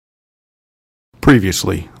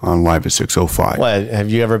Previously on Live at 605. What, have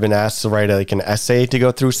you ever been asked to write like an essay to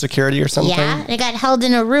go through security or something? Yeah, I got held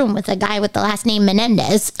in a room with a guy with the last name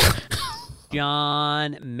Menendez.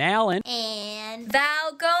 John Mallon. And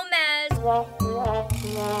Val Gomez.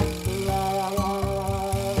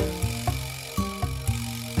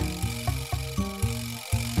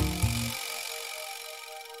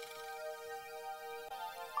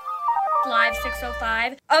 Live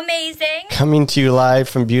 605. Amazing. Coming to you live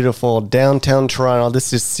from beautiful downtown Toronto.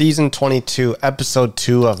 This is season 22, episode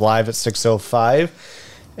 2 of Live at 605.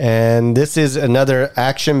 And this is another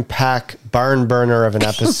action-packed barn burner of an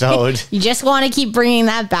episode. you just want to keep bringing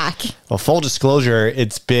that back. Well, full disclosure,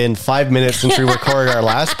 it's been 5 minutes since we recorded our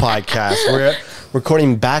last podcast. We're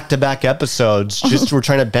recording back-to-back episodes. Just we're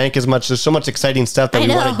trying to bank as much. There's so much exciting stuff that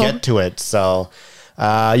we want to get to it. So,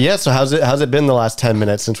 so how's it been the last 10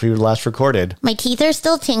 minutes since we last recorded? My teeth are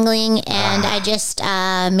still tingling, and I just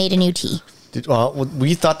made a new tea.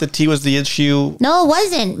 We thought the tea was the issue. No, it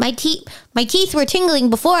wasn't. My teeth were tingling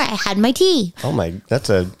before I had my tea. Oh my, that's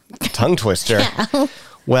a tongue twister. Yeah.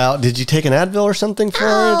 Well, did you take an Advil or something for it?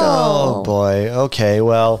 Oh boy. Okay.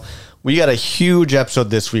 Well, we got a huge episode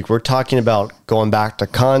this week. We're talking about going back to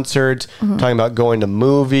concerts, talking about going to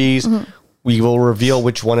movies. We will reveal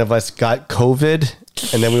which one of us got COVID,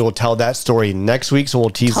 and then we will tell that story next week. So we'll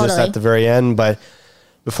tease this at the very end. But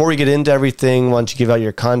before we get into everything, why don't you give out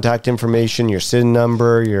your contact information, your SIN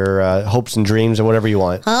number, your hopes and dreams, or whatever you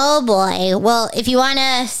want. Oh, boy. Well, if you want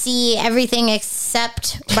to see everything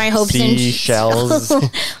except my hopes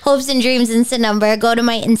hopes and dreams and SIN number, go to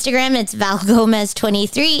my Instagram. It's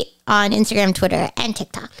ValGomez23 on Instagram, Twitter, and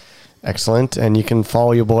TikTok. Excellent. And you can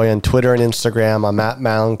follow your boy on Twitter and Instagram. I'm at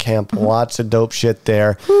Malencamp. Lots of dope shit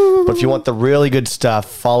there. But if you want the really good stuff,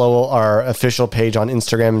 follow our official page on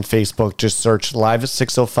Instagram and Facebook. Just search Live at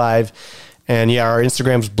 605. And yeah, our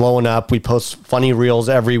Instagram's blowing up. We post funny reels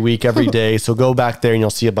every week, every day. So go back there and you'll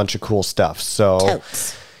see a bunch of cool stuff. So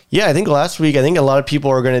Totes. yeah, I think last week, a lot of people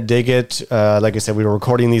are going to dig it. Like I said, we were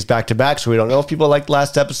recording these back to back, so we don't know if people liked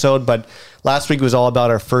last episode, but last week was all about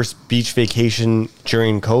our first beach vacation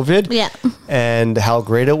during COVID. Yeah. And how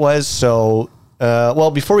great it was. So,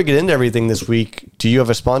 before we get into everything this week, do you have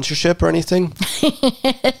a sponsorship or anything?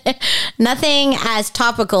 Nothing as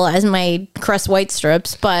topical as my Crest White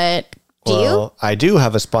strips, but do you? I do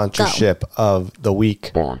have a sponsorship of the week.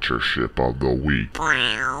 Sponsorship of the week.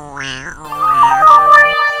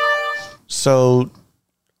 So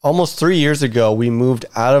almost 3 years ago, we moved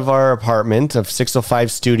out of our apartment of 605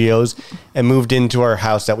 Studios and moved into our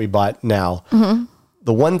house that we bought now.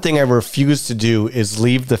 The one thing I refuse to do is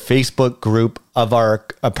leave the Facebook group of our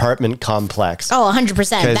apartment complex. Oh,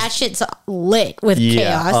 100%. That shit's lit with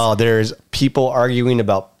chaos. Oh, there's people arguing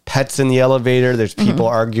about pets in the elevator. There's people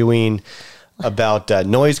arguing about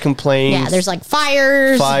noise complaints. Yeah, there's like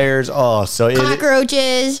fires. Oh, so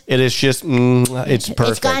cockroaches. It is just, it's perfect.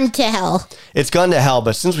 It's gone to hell. It's gone to hell,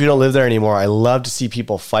 but since we don't live there anymore, I love to see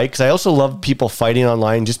people fight, because I also love people fighting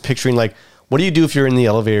online, just picturing like, what do you do if you're in the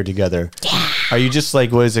elevator together? Yeah. Are you just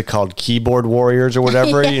like, what is it called? Keyboard warriors or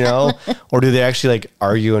whatever, you know? Or do they actually like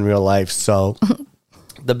argue in real life? So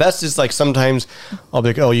the best is like sometimes I'll be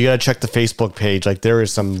like, oh, you got to check the Facebook page. Like there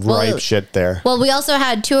is some ripe shit there. Well, we also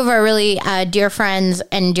had two of our really dear friends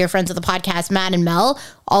and dear friends of the podcast, Matt and Mel,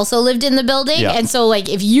 also lived in the building. Yeah. And so like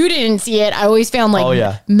if you didn't see it, I always found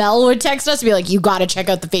like Mel would text us and be like, you got to check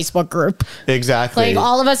out the Facebook group. Exactly. Like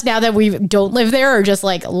all of us now that we don't live there are just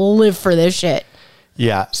like live for this shit.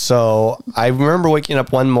 Yeah. So I remember waking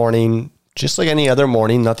up one morning, just like any other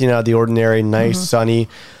morning, nothing out of the ordinary, nice, sunny,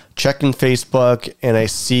 checking Facebook, and I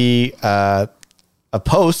see a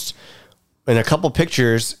post and a couple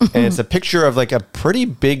pictures, and it's a picture of like a pretty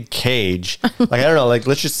big cage. Like, I don't know, like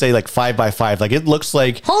let's just say like 5x5. Like it looks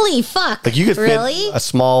like, holy fuck. Like you could fit a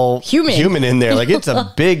small human in there. Like it's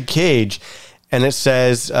a big cage. And it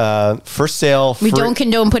says, for sale. We don't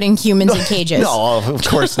condone putting humans in cages. No, of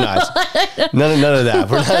course not. None of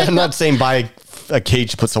that. I'm not saying buy a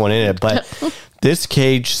cage to put someone in it, but this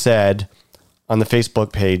cage said on the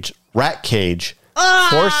Facebook page, rat cage,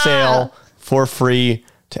 for sale, for free,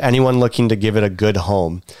 to anyone looking to give it a good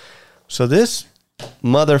home. So this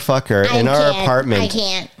motherfucker in our apartment,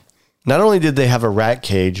 not only did they have a rat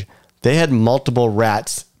cage, they had multiple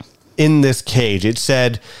rats in this cage. It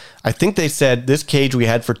said, I think they said, this cage we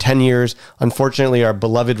had for 10 years. Unfortunately, our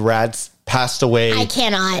beloved rats passed away. I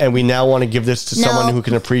cannot. And we now want to give this to someone who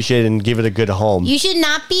can appreciate it and give it a good home. You should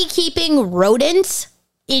not be keeping rodents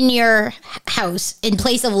in your house in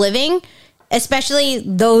place of living, especially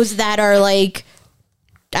those that are like,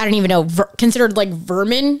 I don't even know, considered like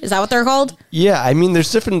vermin. Is that what they're called? Yeah. I mean,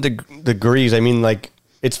 there's different degrees. I mean, like,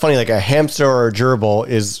 it's funny, like a hamster or a gerbil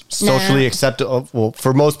is socially acceptable. Well,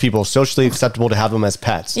 for most people, socially acceptable to have them as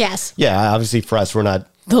pets. Yes. Yeah, obviously for us, we're not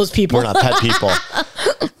Those people. We're not pet people.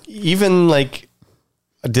 Even like,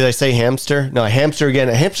 did I say hamster? No, a hamster again.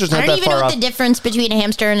 A hamster's not I don't that even far know off. what the difference between a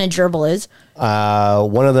hamster and a gerbil is.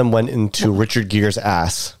 One of them went into Richard Gere's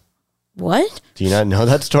ass. What? Do you not know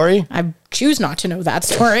that story? I choose not to know that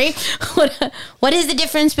story. What is the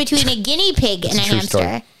difference between a guinea pig and a true hamster?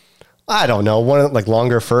 story. I don't know. One of like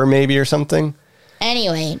longer fur maybe or something.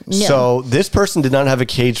 Anyway, no. So this person did not have a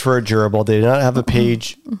cage for a gerbil. They did not have a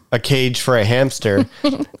cage for a hamster.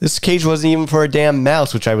 This cage wasn't even for a damn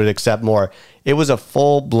mouse, which I would accept more. It was a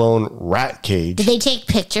full-blown rat cage. Did they take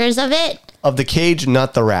pictures of it? Of the cage,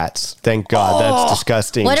 not the rats. Thank God. That's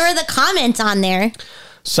disgusting. What are the comments on there?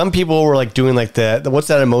 Some people were like doing like the what's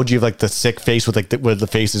that emoji of like the sick face with like where the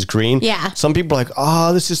face is green? Yeah. Some people are like,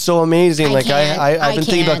 oh, this is so amazing. I've been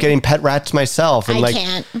thinking about getting pet rats myself. And I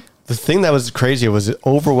can't. The thing that was crazy was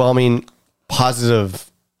overwhelming positive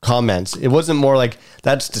comments. It wasn't more like,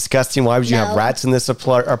 that's disgusting. Why would you have rats in this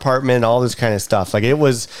apartment? All this kind of stuff. Like it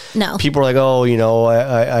was, people were like, oh, you know,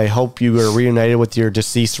 I hope you are reunited with your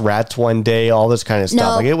deceased rats one day. All this kind of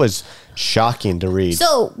stuff. Like it was shocking to read.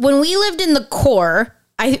 So when we lived in the core,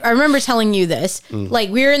 I remember telling you this,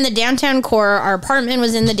 like we were in the downtown core. Our apartment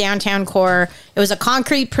was in the downtown core. It was a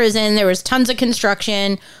concrete prison. There was tons of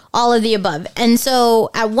construction, all of the above. And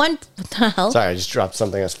so at what the hell? Sorry, I just dropped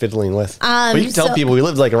something I was fiddling with. But you can tell people we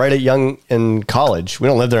lived like right at Young in college. We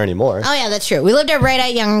don't live there anymore. Oh yeah, that's true. We lived right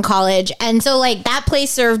at Young in college. And so like that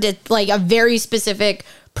place served like a very specific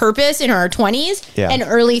purpose in our 20s and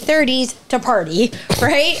early 30s to party,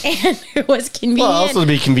 right? And it was convenient. Well, also to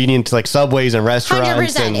be convenient to like Subways and restaurants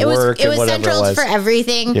 100%. And work and whatever central it was. For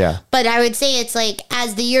everything. Yeah. But I would say it's like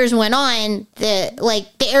as the years went on, the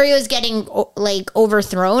area was getting like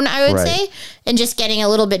overthrown, I would say, and just getting a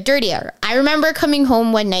little bit dirtier. I remember coming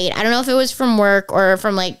home one night. I don't know if it was from work or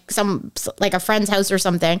from like a friend's house or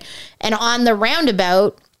something. And on the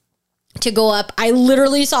roundabout to go up, I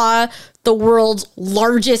literally saw the world's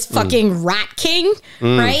largest fucking rat king,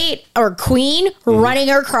 right? Or queen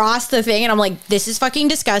running across the thing. And I'm like, this is fucking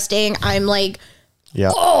disgusting. I'm like,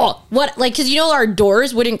 oh, what? Like, cause you know, our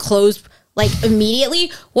doors wouldn't close like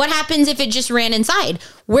immediately. What happens if it just ran inside?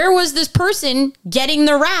 Where was this person getting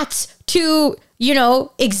the rats to, you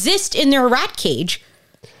know, exist in their rat cage?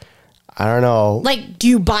 I don't know. Like, do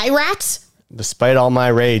you buy rats? Despite all my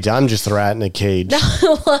rage, I'm just a rat in a cage.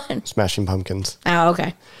 Smashing Pumpkins. Oh,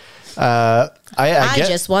 okay. I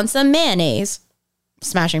just want some mayonnaise.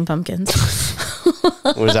 Smashing Pumpkins.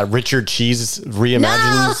 Was that Richard Cheese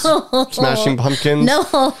reimagines Smashing Pumpkins? No.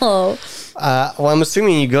 Well, I'm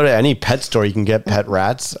assuming you go to any pet store, you can get pet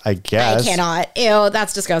rats, I guess. I cannot. Ew,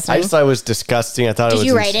 that's disgusting. I just thought it was disgusting. I thought it was... Did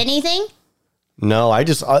you write anything? No, I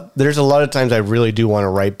just... there's a lot of times I really do want to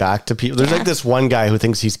write back to people. There's like this one guy who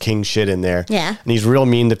thinks he's king shit in there. Yeah. And he's real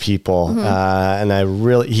mean to people. And I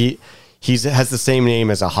really... He has the same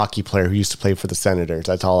name as a hockey player who used to play for the Senators.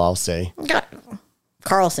 That's all I'll say.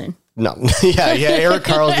 Carlson. No. yeah, Eric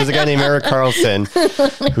Carlson. There's a guy named Eric Carlson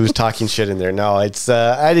who's talking shit in there. No, it's...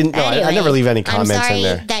 I didn't... No, anyway, I never leave any comments I'm sorry in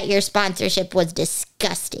there. that your sponsorship was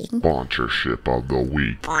disgusting. Sponsorship of the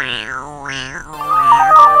week.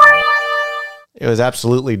 It was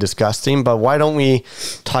absolutely disgusting, but why don't we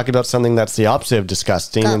talk about something that's the opposite of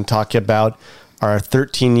disgusting and talk about our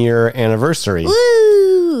 13-year anniversary.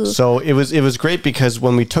 Woo! So it was great because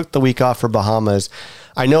when we took the week off for Bahamas,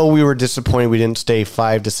 I know we were disappointed we didn't stay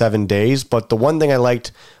 5 to 7 days, but the one thing I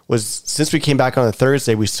liked was since we came back on a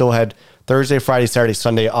Thursday, we still had Thursday, Friday, Saturday,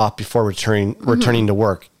 Sunday off before returning to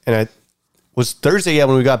work. And it was Thursday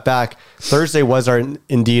when we got back. Thursday was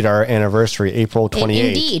indeed our anniversary, April 28th.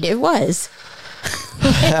 Indeed, it was.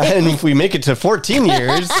 And if we make it to 14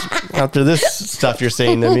 years after this stuff you're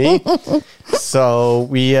saying to me. So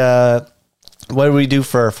we, what do we do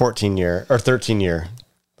for our 14 year or 13 year?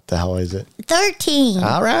 What the hell is it? 13.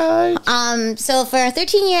 All right. So for our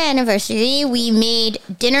 13-year anniversary, we made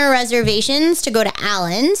dinner reservations to go to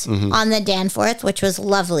Allen's on the Danforth, which was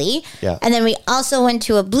lovely. Yeah. And then we also went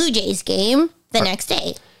to a Blue Jays game the next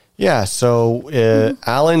day. Yeah. So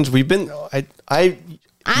Allen's, we've been, I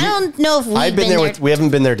don't know if I've been there. We haven't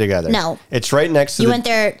been there together. No. It's right next to You went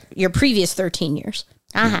there your previous 13 years.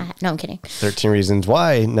 No, I'm kidding. 13 Reasons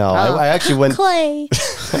Why. No, I actually went. Clay.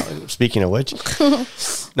 Speaking of which.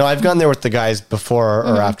 No, I've gone there with the guys before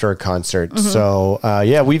or after a concert. So,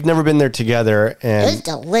 yeah, we've never been there together. And It was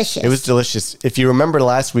delicious. It was delicious. If you remember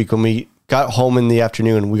last week when we got home in the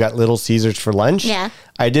afternoon, we got Little Caesars for lunch. Yeah.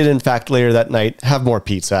 I did, in fact, later that night have more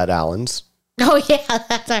pizza at Allen's. Oh, yeah,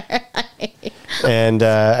 that's all right. And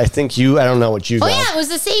I think I don't know what you Oh, got. yeah, it was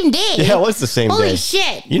the same day. Yeah, it was the same day. Holy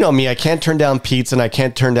shit. You know me, I can't turn down pizza and I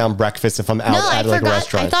can't turn down breakfast if I'm out No, I at like a forgot.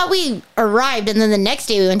 restaurant. I thought we arrived, and then the next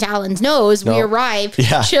day we went to Allen's Nose. We No. arrived,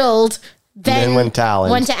 Yeah. chilled, then went to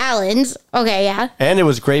Allen's. Went to Allen's. Okay, yeah. And it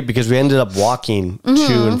was great because we ended up walking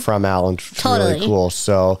to and from Allen's, which was really Totally. cool.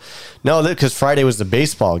 So, no, because Friday was the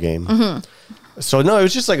baseball game. So, no, it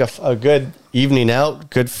was just like a good evening out,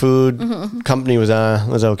 good food. Company was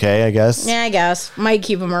okay, I guess. Yeah, I guess. Might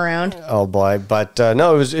keep him around. Oh boy, but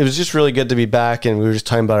no, it was just really good to be back, and we were just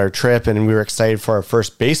talking about our trip, and we were excited for our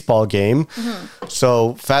first baseball game.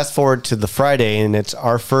 So fast forward to the Friday, and it's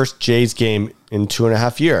our first Jays game in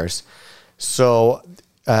 2.5 years. So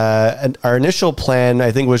and our initial plan,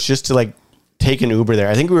 I think, was just to like take an Uber there.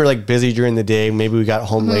 I think we were like busy during the day. Maybe we got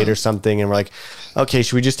home late or something, and we're like, okay,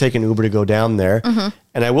 should we just take an Uber to go down there?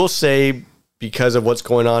 And I will say, because of what's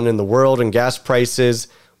going on in the world and gas prices,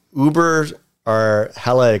 Uber are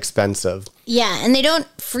hella expensive. Yeah, and they don't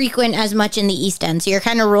frequent as much in the East End, so you're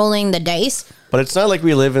kind of rolling the dice. But it's not like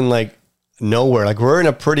we live in like nowhere. Like we're in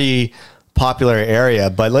a pretty popular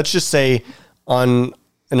area, but let's just say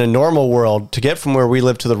in a normal world, to get from where we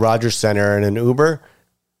live to the Rogers Center in an Uber,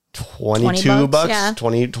 22 bucks, yeah.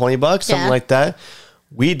 20 bucks, something Yeah. like that.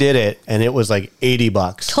 We did it and it was like 80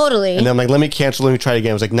 bucks. Totally. And then I'm like, let me cancel, let me try it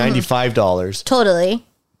again. It was like $95. Totally.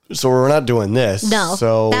 So we're not doing this. No,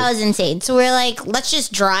 So that was insane. So we're like, let's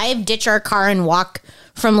just drive, ditch our car, and walk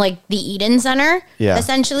from like the Eden Center, Yeah.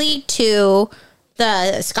 essentially, to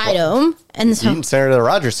the Skydome. And so, Eaton Center to the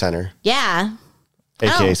Rogers Center, yeah,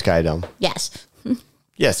 aka Oh. Skydome. yes.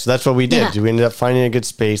 Yes, so that's what we did. Yeah. We ended up finding a good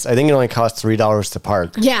space. I think it only cost $3 to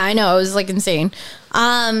park. Yeah, I know. It was like insane.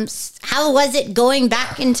 How was it going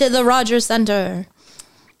back into the Rogers Center?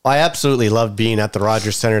 I absolutely loved being at the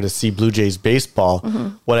Rogers Center to see Blue Jays baseball.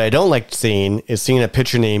 What I don't like seeing is seeing a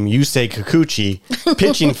pitcher named Yusei Kikuchi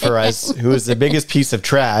pitching for us, who is the biggest piece of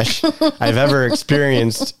trash I've ever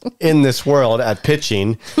experienced in this world at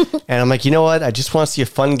pitching. And I'm like, you know what? I just want to see a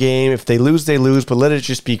fun game. If they lose, they lose, but let it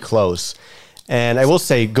just be close. And I will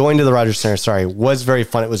say, going to the Rogers Center, was very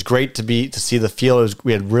fun. It was great to see the field.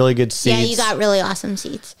 We had really good seats. Yeah, you got really awesome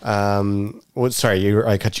seats.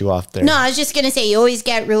 I cut you off there. No, I was just going to say, you always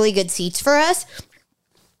get really good seats for us.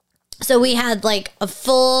 So we had like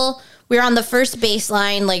we were on the first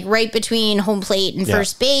baseline, like right between home plate and Yeah.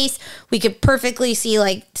 first base. We could perfectly see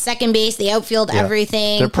like second base, the outfield,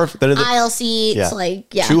 everything. They're perfect. They're the aisle seats,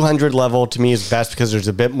 like, yeah. 200 level to me is best because there's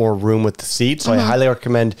a bit more room with the seats. So I Mm-hmm. highly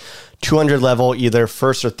recommend 200 level, either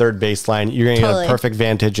first or third baseline. You're going to Totally. get a perfect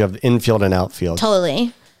vantage of infield and outfield.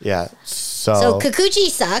 Totally. Yeah. So So, Kikuchi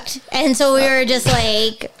sucked. And so we were just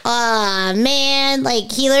like, man,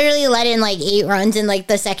 like he literally let in like 8 runs in like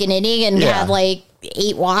the second inning and Yeah. had like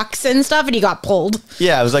 8 walks and stuff, and he got pulled.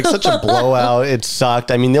 yeah, it was like such a blowout. It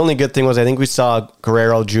sucked. I mean, the only good thing was I think we saw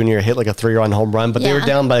Guerrero Jr. hit like a 3-run home run, but they were Yeah.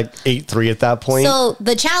 down by like 8-3 at that point. So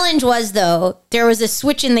the challenge was, though, there was a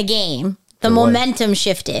switch in the game. The was. momentum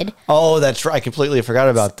shifted. Oh, that's right. I completely forgot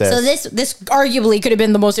about this. So this arguably could have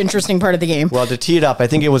been the most interesting part of the game. Well, to tee it up, I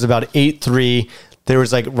think it was about 8-3. There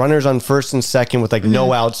was like runners on first and second with like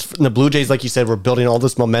no outs. And the Blue Jays, like you said, were building all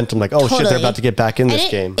this momentum. Like, oh shit, they're Totally. about to get back in this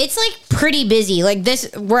And game. it's like pretty busy. Like this,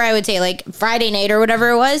 where I would say like Friday night or whatever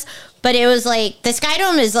it was. But it was like the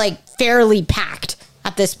Skydome is like fairly packed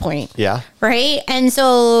at this point. Yeah. Right. And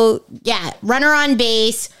so, yeah, runner on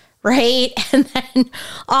base. Right. And then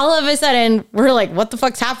all of a sudden we're like, what the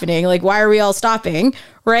fuck's happening? Like, why are we all stopping?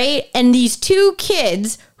 Right. And these 2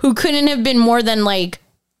 kids who couldn't have been more than like,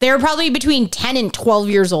 they were probably between 10 and 12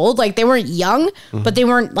 years old. Like they weren't young, but they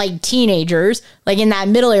weren't like teenagers, like in that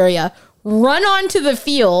middle area, run onto the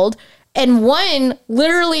field. And one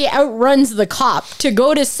literally outruns the cop to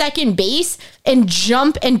go to second base and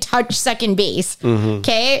jump and touch second base.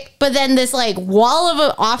 Okay. But then this like wall of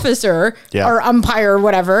an officer Yeah. or umpire or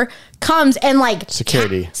whatever comes and like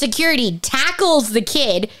Security. security tackles the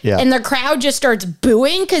kid. Yeah. And the crowd just starts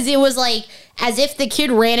booing because it was like as if the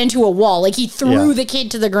kid ran into a wall. Like he threw Yeah. the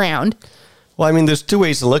kid to the ground. Well, I mean, there's 2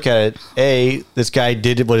 ways to look at it. A, this guy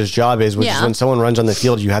did what his job is, which is Yeah. when someone runs on the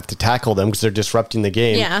field, you have to tackle them because they're disrupting the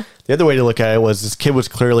game. Yeah. The other way to look at it was this kid was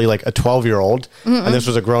clearly like a 12-year-old, and this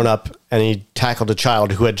was a grown-up, and he tackled a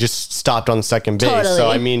child who had just stopped on second base. Totally.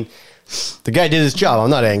 So, I mean, the guy did his job. I'm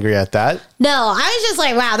not angry at that. No, I was just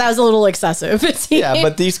like, wow, that was a little excessive. Yeah,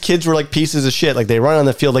 but these kids were like pieces of shit. Like they run on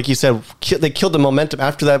the field, like you said, they killed the momentum.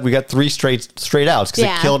 After that, we got 3 straight outs because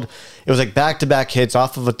Yeah. it was like back-to-back hits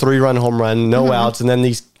off of a 3-run home run, no outs, and then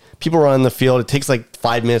these people run on the field. It takes like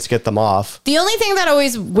 5 minutes to get them off. The only thing that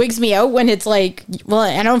always wigs me out when it's like, well,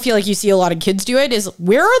 I don't feel like you see a lot of kids do it, is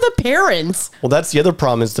where are the parents? Well, that's the other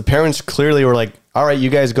problem is the parents clearly were like, all right, you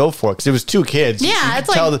guys go for it. Because it was 2 kids. Yeah, it's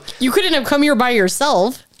like, you couldn't have come here by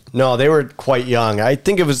yourself. No, they were quite young. I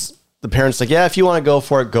think it was the parents like, yeah, if you want to go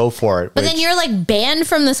for it, go for it. But then you're like banned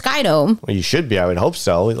from the Sky Dome. Well, you should be. I would hope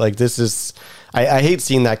so. Like this is, I hate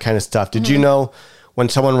seeing that kind of stuff. Did you know when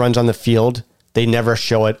someone runs on the field, they never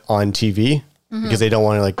show it on TV because they don't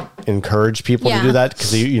want to like encourage people to do that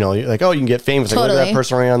because you know, like, oh, you can get famous. Like, look at that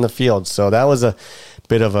person running on the field. So that was a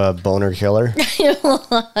bit of a boner killer.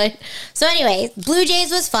 So anyway, Blue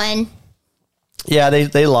Jays was fun. Yeah,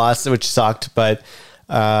 they lost, which sucked, but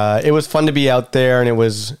it was fun to be out there, and it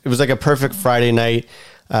was like a perfect Friday night.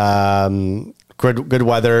 Good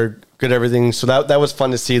weather, good everything. So that was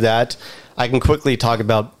fun to see that. I can quickly talk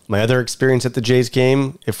about my other experience at the Jays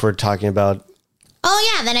game if we're talking about.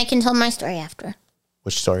 Oh yeah, then I can tell my story after.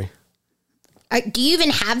 Which story? Do you even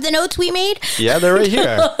have the notes we made? Yeah, they're right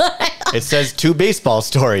here. It says 2 baseball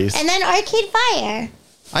stories. And then Arcade Fire.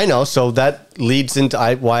 I know, so that leads into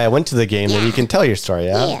why I went to the game, and you can tell your story,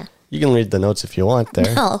 Yeah. You can read the notes if you want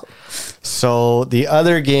there. No. So the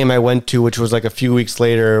other game I went to, which was like a few weeks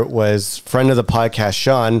later, was friend of the podcast,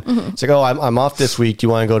 Sean. It's like, oh, I'm off this week. Do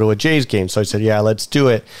you want to go to a Jays game? So I said, yeah, let's do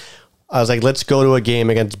it. I was like, let's go to a game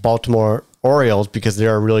against Baltimore Orioles because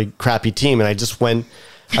they're a really crappy team. And I just went,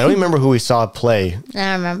 I don't even remember who we saw play.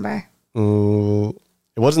 I don't remember.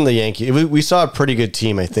 It wasn't the Yankees. We saw a pretty good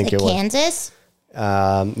team, I think it was. Kansas?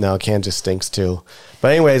 No, Kansas stinks too.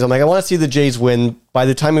 But anyways, I'm like, I want to see the Jays win. By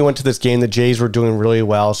the time we went to this game, the Jays were doing really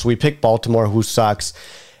well. So we picked Baltimore, who sucks.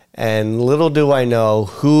 And little do I know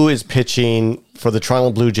who is pitching for the Toronto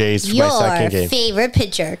Blue Jays for my second game. Your favorite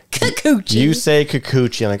pitcher, Kikuchi. You say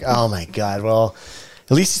Kikuchi. I'm like, oh my God. Well,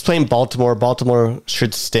 at least he's playing Baltimore. Baltimore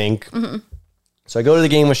should stink. So I go to the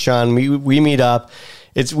game with Sean. We meet up.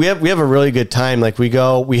 We have a really good time. Like I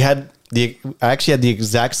actually had the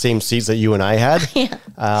exact same seats that you and I had. Yeah.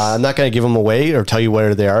 I'm not going to give them away or tell you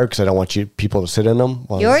where they are because I don't want people to sit in them.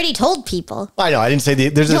 You already told people. I know. I didn't say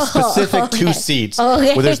there's a specific 2 seats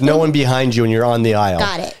where there's no one behind you and you're on the aisle.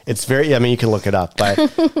 Got it. It's you can look it up. But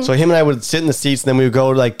so him and I would sit in the seats, and then we would go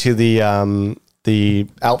like to the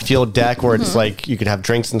outfield deck where it's like you could have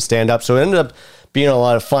drinks and stand up. So it ended up being a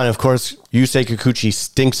lot of fun. Of course, Yusei Kikuchi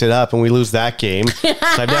stinks it up and we lose that game. So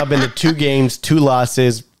I've now been to 2 games, 2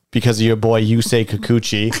 losses because of your boy Yusei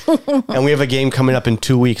Kikuchi. And we have a game coming up in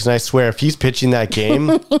 2 weeks. And I swear, if he's pitching that game...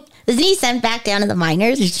 Isn't he sent back down to the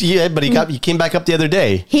minors? Yeah, but he came back up the other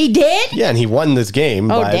day. He did? Yeah, and he won this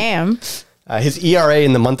game. Oh, damn. His ERA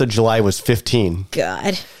in the month of July was 15.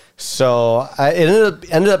 God. So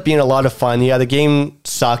it ended up being a lot of fun. Yeah, the game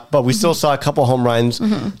sucked, but we still saw a couple home runs.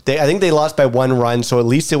 I think they lost by 1 run, so at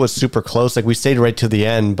least it was super close. Like we stayed right to the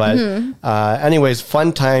end. But anyways,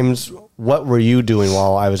 fun times. What were you doing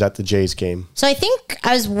while I was at the Jays game? So I think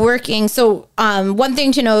I was working. So one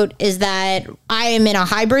thing to note is that I am in a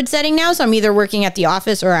hybrid setting now. So I'm either working at the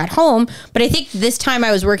office or at home. But I think this time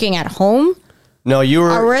I was working at home. No, you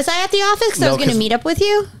were. Or was I at the office? Because I was going to meet up with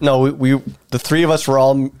you. No, we the 3 of us were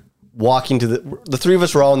all walking to the 3 of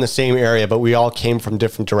us were all in the same area, but we all came from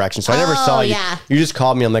different directions. So I never saw you. Yeah. You just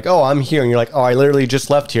called me. I'm like, oh, I'm here. And you're like, oh, I literally just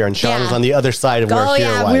left here. And Sean was on the other side of where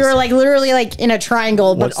here was. We were like literally like in a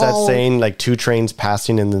triangle. What's that saying? Like 2 trains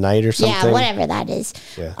passing in the night or something? Yeah, whatever that is.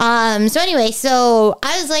 Yeah. So anyway, so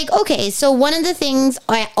I was like, okay, so one of the things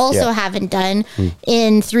I also haven't done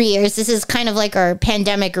in 3 years, this is kind of like our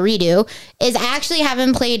pandemic redo, is I actually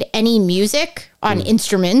haven't played any music on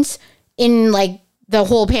instruments in like the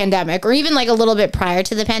whole pandemic, or even like a little bit prior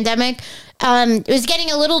to the pandemic. It was getting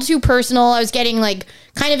a little too personal. I was getting like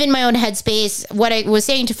kind of in my own headspace. What I was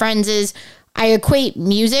saying to friends is I equate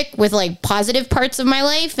music with like positive parts of my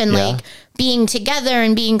life and like being together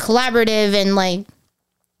and being collaborative and like,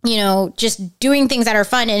 you know, just doing things that are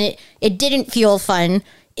fun. And it didn't feel fun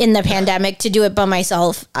in the pandemic to do it by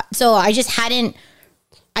myself. So I just hadn't,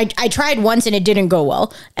 I tried once and it didn't go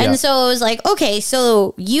well. And so I was like, okay,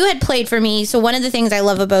 so you had played for me. So one of the things I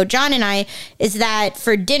love about John and I is that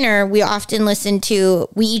for dinner, we often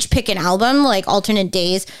we each pick an album, like alternate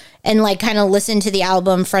days, and like kind of listen to the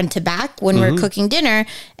album front to back when we're cooking dinner.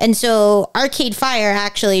 And so Arcade Fire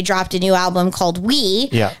actually dropped a new album called We.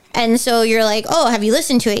 Yeah. And so you're like, oh, have you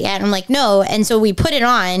listened to it yet? And I'm like, no. And so we put it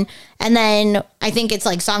on, and then I think it's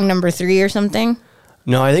like song number 3 or something.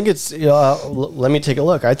 No, I think it's, let me take a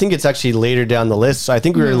look. I think it's actually later down the list. So I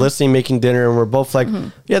think we were listening, making dinner, and we're both like,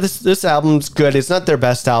 yeah, this album's good. It's not their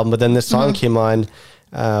best album, but then this song came on.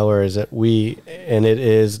 Where is it? And it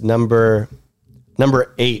is number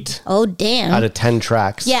Number 8 Oh, damn. out of 10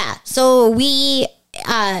 tracks. Yeah. So the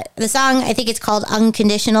song, I think it's called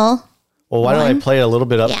Unconditional. Well, why don't I play it a little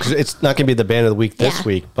bit up? Yeah. Because it's not going to be the band of the week this Yeah.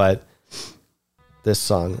 week, but this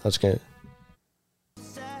song. Let's get it.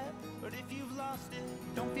 But if you've lost it,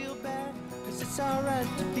 don't feel bad, 'cause it's alright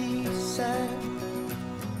to be sad.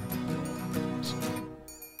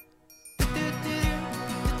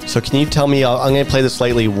 So can you tell me, I'm going to play this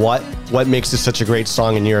slightly, what makes this such a great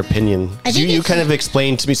song in your opinion? I think You it's- kind of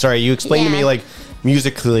explained to me, you explained to me Yeah. like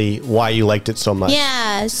musically why you liked it so much.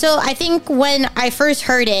 Yeah. So I think when I first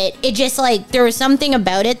heard it, it just like, there was something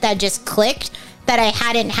about it that just clicked that I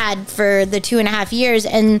hadn't had for the 2.5 years.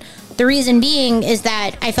 And the reason being is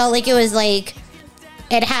that I felt like it was like,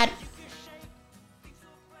 it had,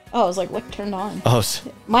 Oh, I was like, what turned on? Oh,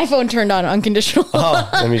 My phone turned on unconditional.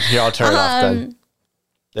 let me, here, I'll turn it off then.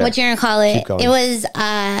 There. what you're gonna call it? Keep going. It was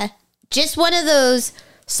just one of those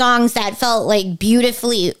songs that felt like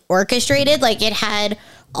beautifully orchestrated. Like it had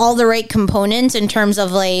all the right components in terms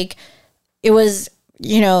of like it was,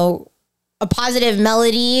 a positive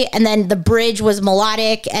melody, and then the bridge was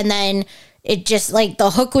melodic, and then it just like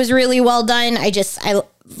the hook was really well done. I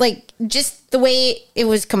like just the way it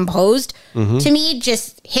was composed to me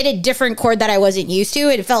just hit a different chord that I wasn't used to.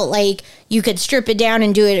 It felt like you could strip it down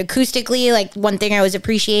and do it acoustically. Like one thing I always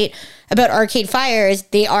appreciate about Arcade Fire is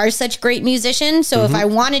they are such great musicians. So if I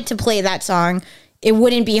wanted to play that song, it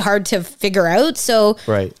wouldn't be hard to figure out. So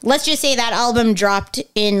Right. let's just say that album dropped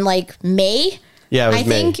in like May. Yeah, it was I May.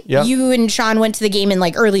 think Yep. you and Sean went to the game in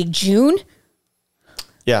like early June.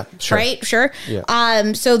 Yeah, sure. Right, sure.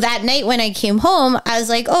 Yeah. So that night when I came home, I was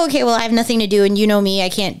like, oh, okay, well, I have nothing to do, and you know me, I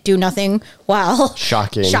can't do nothing while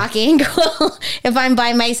Shocking. If I'm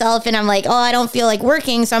by myself and I'm like, oh, I don't feel like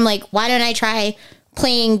working, so I'm like, why don't I try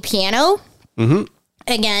playing piano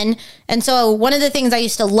again? And so one of the things I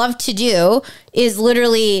used to love to do is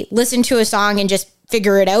literally listen to a song and just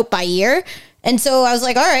figure it out by ear. And so I was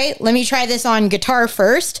like, all right, let me try this on guitar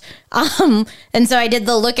first. And so I did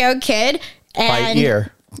the Lookout Kid. By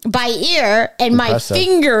ear. By ear, and Impressive. my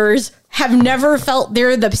fingers have never felt,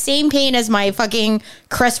 they're the same pain as my fucking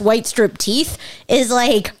Crest White Strip teeth. Is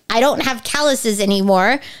like, I don't have calluses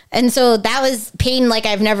anymore. And so that was pain like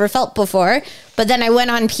I've never felt before. But then I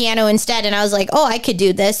went on piano instead, and I was like, oh, I could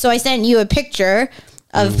do this. So I sent you a picture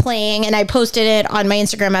of playing, and I posted it on my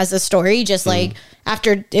Instagram as a story, just like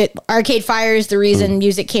after it, Arcade Fire is the reason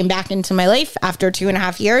music came back into my life after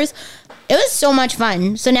 2.5 years. It was so much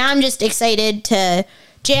fun. So now I'm just excited to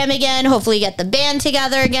jam again, hopefully get the band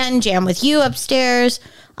together again, jam with you upstairs.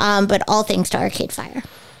 But all thanks to Arcade Fire.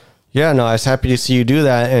 Yeah, no, I was happy to see you do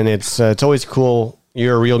that, and it's always cool.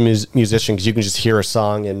 You're a real musician because you can just hear a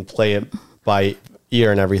song and play it by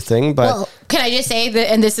ear and everything. But Well, Can I just say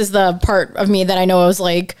that, and this is the part of me that I know I was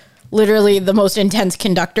like literally the most intense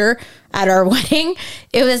conductor at our wedding.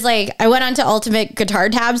 It was like, I went on to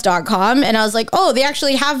ultimateguitartabs.com and I was like, oh, they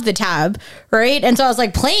actually have the tab, right? And so I was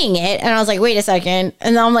like playing it and I was like, wait a second.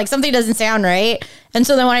 And then I'm like, something doesn't sound right. And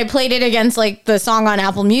so then when I played it against like the song on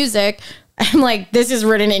Apple Music, I'm like, this is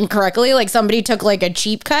written incorrectly. Like somebody took like a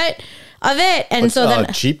cheap cut of it. And so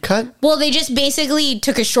then, cheap cut? Well, they just basically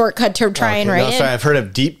took a shortcut to try and write No, it. sorry, I've heard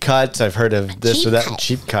of deep cuts. I've heard of this Cheap or that. cut.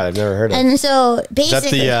 Cheap cut. I've never heard of. And so Is that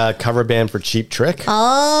basically, the cover band for Cheap Trick?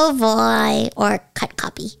 oh boy, or cut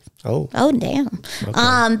copy. Oh, Oh damn.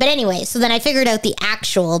 But anyway, so then I figured out the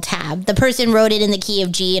actual tab. The person wrote it in the key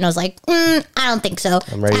of G, and I was like, I don't think so. It's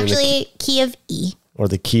writing in the actually key of E. or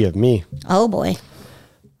the key of me. Oh boy.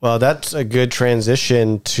 Well, that's a good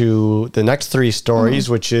transition to the next 3 stories,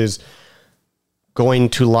 which is going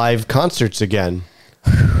to live concerts again.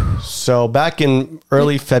 So back in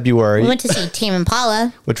early February, We went to see Tame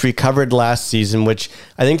Impala. which we covered last season, which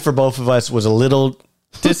I think for both of us was a little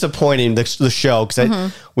disappointing, the show,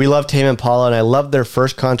 because we love Tame Impala, and I loved their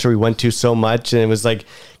first concert we went to so much, and it was like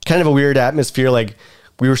kind of a weird atmosphere. Like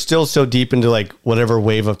we were still so deep into like whatever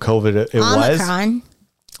wave of COVID it was. Omicron.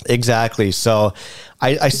 Exactly. So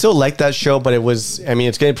I still like that show, but it was, I mean,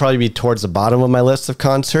 it's going to probably be towards the bottom of my list of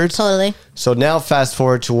concerts. Totally. So now fast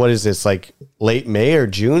forward to what is this, like late May or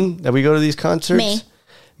June that we go to these concerts?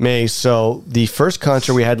 May. So the first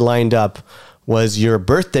concert we had lined up was your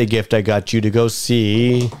birthday gift I got you to go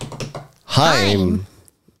see Haim.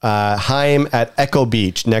 Haim at Echo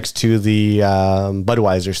Beach next to the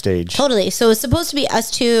Budweiser stage. Totally. So it was supposed to be us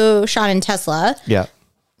two, Sean and Tesla. Yeah.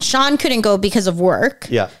 Sean couldn't go because of work.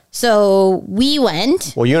 Yeah. So we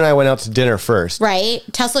went. Well, you and I went out to dinner first. Right.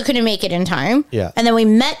 Tesla couldn't make it in time. Yeah. And then we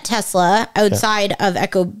met Tesla outside of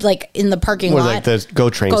Echo, like in the parking Or lot. like the GO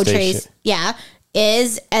train Go station. Trace. Yeah.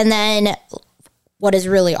 And then what is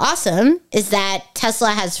really awesome is that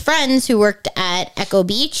Tesla has friends who worked at Echo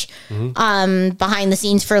Beach behind the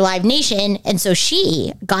scenes for Live Nation. And so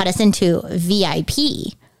she got us into VIP.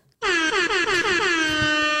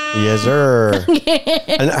 Yes, sir.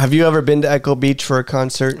 And have you ever been to Echo Beach for a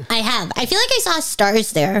concert? I have. I feel like I saw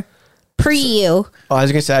stars there pre you. Oh, I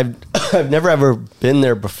was gonna say I've never ever been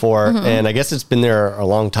there before, and I guess it's been there a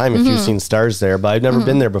long time if you've seen stars there, but I've never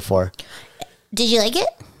been there before. Did you like it?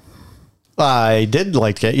 I did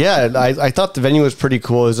like it. Yeah, I thought the venue was pretty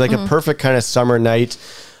cool. It was like a perfect kind of summer night.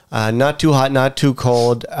 Not too hot, not too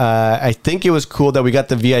cold. I think it was cool that we got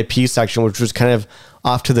the VIP section, which was kind of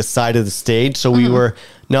off to the side of the stage. So we were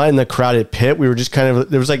not in the crowded pit. We were just kind of,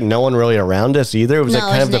 there was like no one really around us either. It was like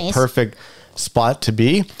kind of the perfect spot to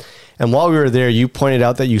be. And while we were there, you pointed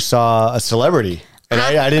out that you saw a celebrity. And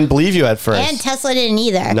I didn't believe you at first. And Tesla didn't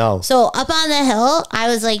either. No. So up on the hill, I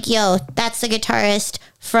was like, yo, that's the guitarist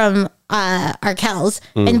from Arkells.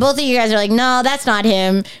 And both of you guys are like, no, that's not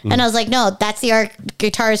him. And I was like, no, that's the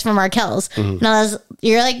guitarist from Arkells. And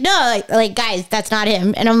you're like, no, like, guys, that's not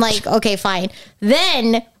him. And I'm like, okay, fine.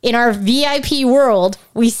 Then in our VIP world,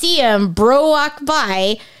 we see him, bro walk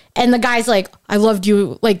by. And the guy's like, I loved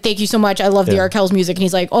you. Like, thank you so much. I love the Arkells music. And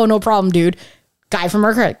he's like, oh, no problem, dude. Guy from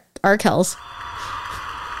Arkells.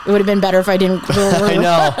 It would have been better if I didn't. I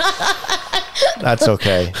know. That's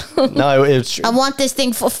okay. No, it's. I want this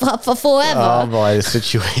thing for forever. Oh boy, the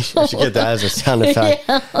situation. I should get that as a sound effect.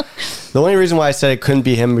 The only reason why I said it couldn't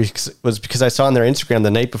be him was because I saw on their Instagram the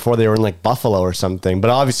night before they were in like Buffalo or something. But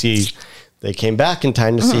obviously, they came back in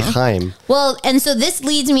time to see Haim. Well, and so this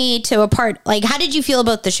leads me to a part. Like, how did you feel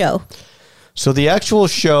about the show? So the actual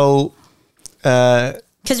show.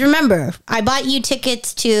 Because remember, I bought you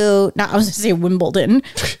tickets to, I was going to say Wimbledon,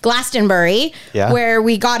 Glastonbury, where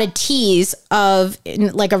we got a tease of,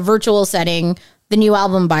 in like a virtual setting, the new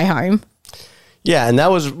album by Haim. Yeah, and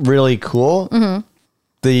that was really cool.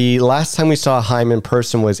 The last time we saw Haim in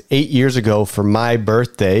person was 8 years ago for my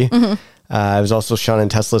birthday. It was also Sean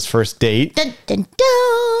and Tesla's first date. Dun, dun,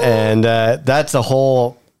 dun. And that's a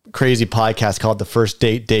whole crazy podcast called The First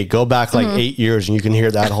Date. Go back like 8 years and you can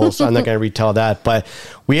hear that whole, so I'm not going to retell that, but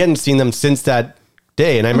we hadn't seen them since that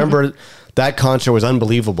day. And I remember that concert was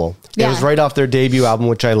unbelievable. It was right off their debut album,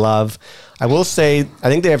 which I love. I will say, I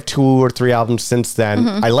think they have 2 or 3 albums since then.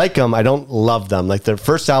 I like them. I don't love them. Like their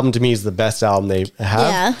first album to me is the best album they have.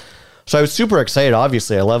 Yeah. So I was super excited.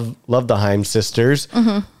 Obviously I love the Haim sisters.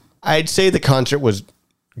 I'd say the concert was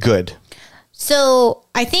good. So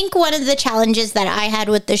I think one of the challenges that I had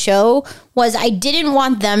with the show was I didn't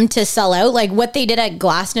want them to sell out. Like what they did at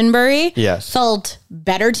Glastonbury felt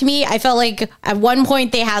better to me. I felt like at one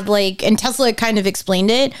point they had like, and Tesla kind of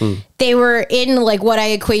explained it, they were in like what I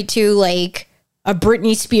equate to like a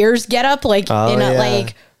Britney Spears getup, like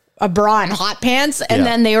like a bra and hot pants. And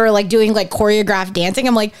then they were like doing like choreographed dancing.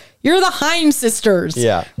 I'm like, you're the Haim sisters.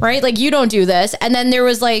 Yeah. Right? Like you don't do this. And then there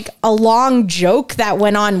was like a long joke that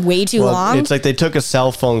went on way too long. It's like they took a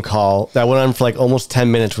cell phone call that went on for like almost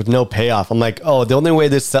 10 minutes with no payoff. I'm like, oh, the only way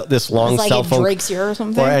this long like cell phone Drake's here or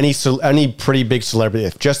something, or any pretty big celebrity,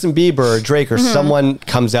 if Justin Bieber or Drake or someone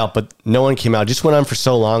comes out, but no one came out, just went on for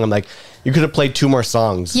so long. I'm like, you could have played 2 more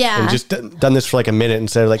songs. Yeah. And just done this for like a minute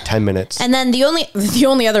instead of like 10 minutes. And then the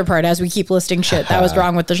only other part, as we keep listing shit that was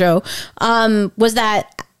wrong with the show, was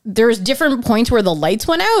that there's different points where the lights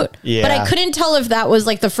went out. Yeah. But I couldn't tell if that was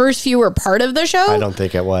like the first few were part of the show. I don't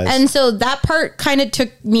think it was. And so that part kind of took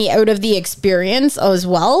me out of the experience as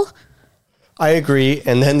well. I agree.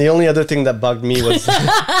 And then the only other thing that bugged me was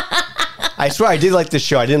I swear I did like this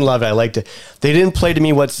show. I didn't love it. I liked it. They didn't play to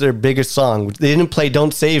me what's their biggest song. They didn't play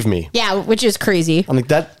Don't Save Me. Yeah, which is crazy. I'm like,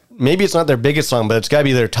 that maybe it's not their biggest song, but it's got to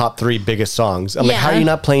be their top 3 biggest songs. I'm like, how are you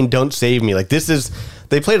not playing Don't Save Me? Like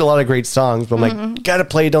they played a lot of great songs, but I'm like, gotta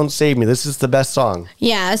play Don't Save Me. This is the best song.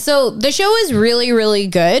 Yeah, so the show is really, really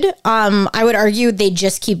good. I would argue they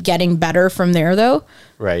just keep getting better from there, though.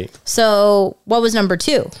 Right. So what was number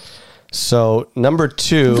 2? So number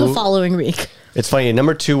 2... The following week. It's funny.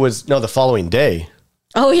 Number 2 was, the following day.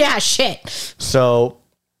 Oh, yeah, shit. So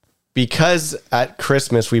because at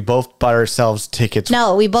Christmas, we both bought ourselves tickets.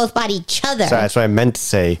 No, we both bought each other. Sorry, that's what I meant to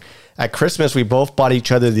say. At Christmas, we both bought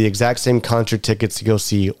each other the exact same concert tickets to go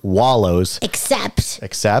see Wallows. Except?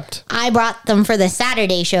 I bought them for the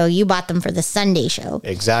Saturday show. You bought them for the Sunday show.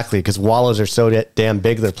 Exactly, because Wallows are so damn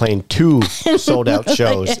big. They're playing 2 sold-out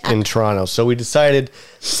shows in Toronto. So we decided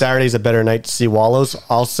Saturday's a better night to see Wallows.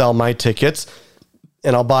 I'll sell my tickets,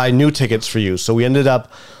 and I'll buy new tickets for you. So we ended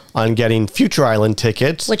up on getting Future Island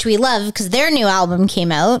tickets. Which we love, because their new album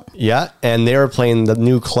came out. Yeah, and they were playing the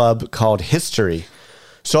new club called History.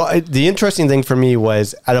 So the interesting thing for me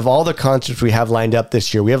was, out of all the concerts we have lined up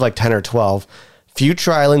this year, we have like 10 or 12.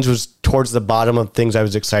 Future Islands was towards the bottom of things I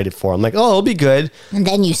was excited for. I'm like, oh, it'll be good. And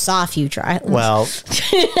then you saw Future Islands. Well,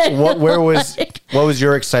 what was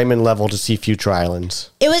your excitement level to see Future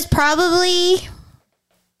Islands? It was probably,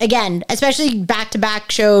 again, especially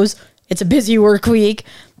back-to-back shows. It's a busy work week.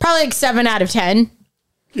 Probably like 7 out of 10.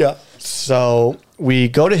 Yeah. So we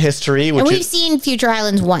go to History, which and we've seen Future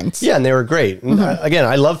Islands once. yeah, and they were great. And again,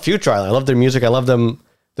 I love Future Island. I love their music. I love their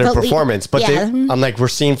But performance. But yeah. I'm like, we're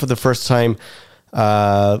seeing for the first time.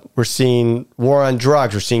 We're seeing War on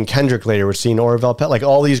Drugs. We're seeing Kendrick later. We're seeing Orville Pet. Like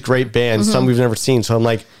all these great bands, some we've never seen. So I'm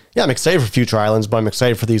like, yeah, I'm excited for Future Islands, but I'm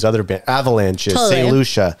excited for these other bands, Avalanches, Totally. St.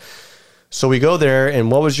 Lucia. So we go there, and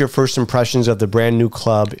what was your first impressions of the brand new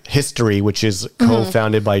club, History, which is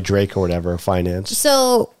co-founded by Drake or whatever, finance?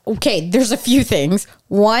 So, Okay, there's a few things.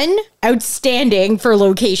 One, outstanding for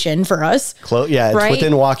location for us. Yeah, it's Right?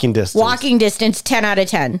 within walking distance. Walking distance, 10 out of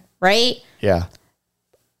 10, right? Yeah.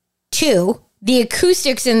 2, The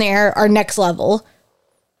acoustics in there are next level.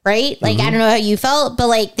 right? Like, I don't know how you felt, but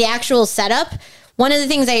like the actual setup, one of the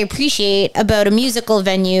things I appreciate about a musical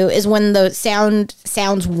venue is when the sound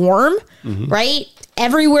sounds warm, right?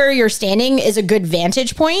 Everywhere you're standing is a good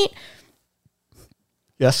vantage point.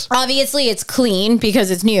 Yes. Obviously, it's clean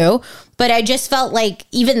because it's new, but I just felt like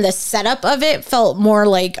even the setup of it felt more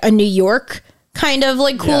like a New York kind of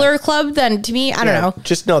like cooler club than to me. I don't know.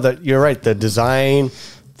 Just know that you're right. The design,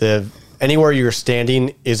 anywhere you're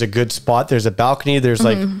standing is a good spot. There's a balcony. There's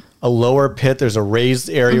like a lower pit. There's a raised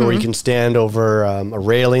area where you can stand over a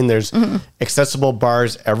railing. There's accessible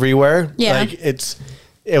bars everywhere. Yeah. Like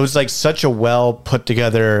it was like such a well put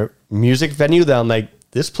together music venue that I'm like,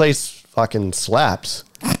 this place fucking slaps.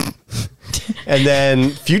 And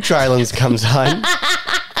then Future Islands comes on.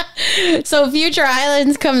 So Future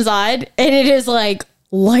Islands comes on, and it is like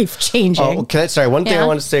life changing. Oh, one thing I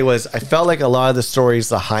wanted to say was I felt like a lot of the stories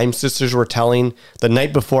the Haim sisters were telling the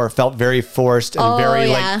night before felt very forced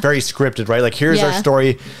and very scripted, right? Like, here's our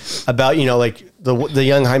story about, like the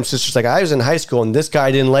young Haim sisters, like, I was in high school and this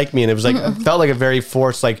guy didn't like me. And it was like, it felt like a very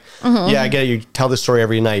forced, like, yeah, I get it. You tell this story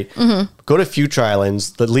every night. Go to Future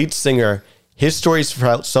Islands, the lead singer, his stories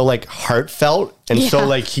felt so like heartfelt and so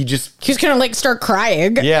like he was gonna like start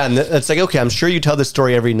crying. Yeah. And it's like, okay, I'm sure you tell this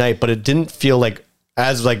story every night, but it didn't feel like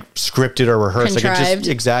as like scripted or rehearsed. Contrived. Like it just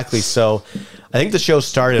exactly. So I think the show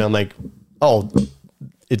started. I'm like, oh,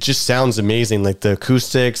 it just sounds amazing. Like the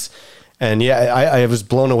acoustics. And yeah, I was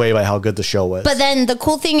blown away by how good the show was. But then the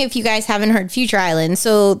cool thing, if you guys haven't heard Future Islands,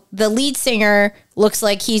 so the lead singer looks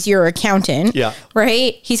like he's your accountant. Yeah.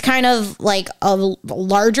 Right? He's kind of like a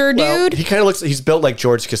larger Well, dude. he kind of looks, he's built like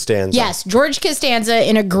George Costanza. Yes, George Costanza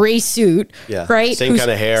in a gray suit. Yeah. Right? Same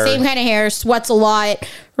kind of hair. Same kind of hair, sweats a lot.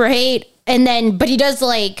 Right? And then, but he does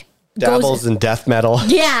like Dabbles in death metal.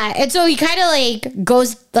 Yeah. And so he kind of like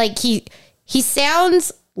goes like he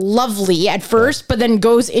sounds lovely at first, but then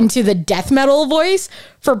goes into the death metal voice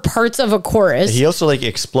for parts of a chorus. He also like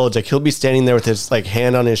explodes. Like he'll be standing there with his like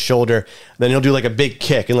hand on his shoulder, then he'll do like a big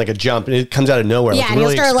kick and like a jump, and it comes out of nowhere. Yeah, like and he'll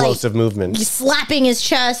really start, like, explosive movement. slapping his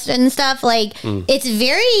chest and stuff. Like it's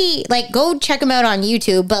very like go check him out on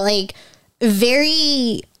YouTube, but like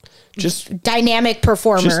very Just dynamic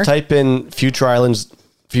performer. Just type in Future Islands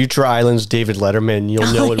David Letterman.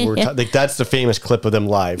 You'll know what we're like. That's the famous clip of them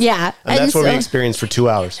live. Yeah. and that's And what we so- experienced for 2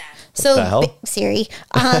 hours. So the hell? Siri.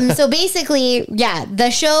 So basically, yeah, the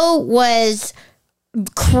show was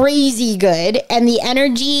crazy good and the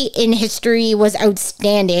energy in History was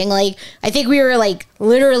outstanding. Like I think we were like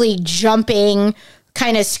literally jumping,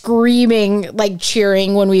 kind of screaming, like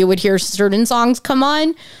cheering when we would hear certain songs come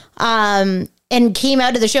on. And came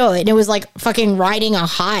out of the show and it was like fucking riding a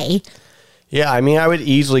high. Yeah, I mean, I would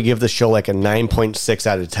easily give the show like a 9.6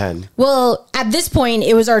 out of 10. Well, at this point,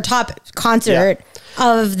 it was our top concert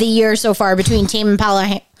of the year so far between Tame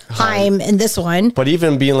Impala Haim and this one. But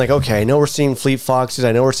even being like, okay, I know we're seeing Fleet Foxes,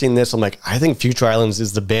 I know we're seeing this. I'm like, I think Future Islands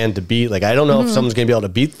is the band to beat. Like, I don't know if someone's gonna be able to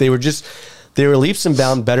beat. They were leaps and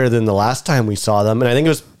bounds better than the last time we saw them, and I think it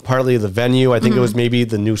was partly the venue. I think it was maybe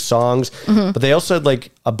the new songs, but they also had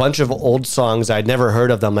like a bunch of old songs I'd never heard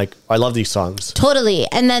of them. Like, I love these songs. Totally.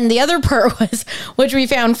 And then the other part was, which we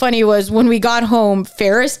found funny, was when we got home,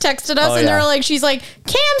 Ferris texted us and they were like, she's like,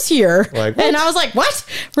 Cam's here. Like, and what? I was like, what?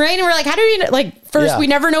 Right? And we're like, how do we know? Like, first, Yeah. we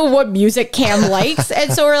never know what music Cam likes.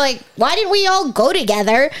 And so we're like, why didn't we all go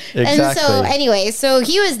together? And so Exactly. anyway, so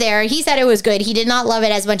he was there. He said it was good. He did not love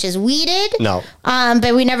it as much as we did. No.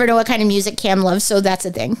 But we never know what kind of music Cam loves. So that's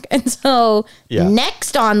a thing. And so Yeah.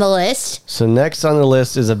 next on the list, So next on the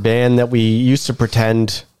list is a band that we used to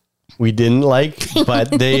pretend we didn't like,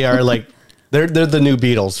 but they are like They're the new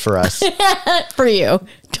Beatles for us. For you.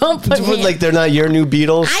 Don't put me Like they're not your new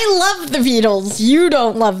Beatles. I love the Beatles. You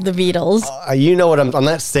don't love the Beatles. You know what I'm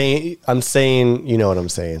not saying. I'm saying you know what I'm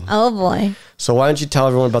saying. Oh boy. So why don't you tell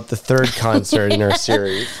everyone about the third concert in our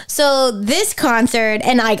series? So this concert,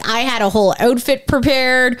 and like I had a whole outfit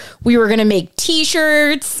prepared. We were gonna make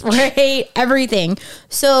T-shirts, right? Everything.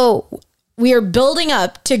 So we are building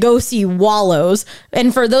up to go see Wallows.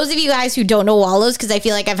 And for those of you guys who don't know Wallows, because I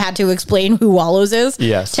feel like I've had to explain who Wallows is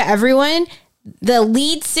Yes. to everyone, the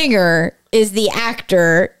lead singer is the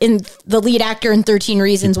lead actor in 13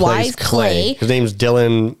 Reasons Why, Plays Clay. His name's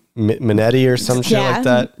Dylan Minetti or some shit like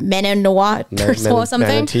that. Menonowat or something.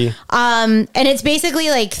 Manatee. And it's basically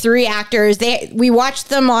like three actors. We watched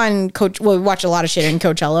them on we watch a lot of shit in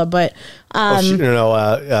Coachella, but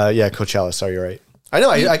Coachella. Sorry, you're right. I know.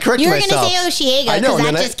 I corrected You were myself. going to say Oshiega I know, because and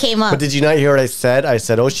that then just came up. But did you not hear what I said? I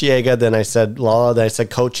said Oshiega, then I said Lala, then I said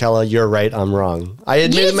Coachella. You're right. I'm wrong. I You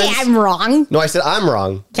admit didn't say I'm wrong. No, I said I'm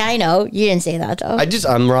wrong. Yeah, I know. You didn't say that though.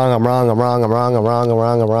 I'm wrong. I'm wrong. I'm wrong. I'm wrong. I'm wrong. I'm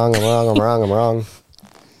wrong. I'm wrong. I'm wrong. I'm wrong. I'm wrong.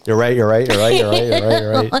 You're right. You're right. You're right. You're right. You're right.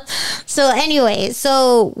 You're right. So anyway,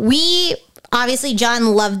 so we obviously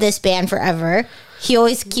John loved this band forever. He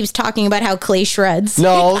always keeps talking about how Clay shreds.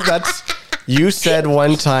 No, that's. You said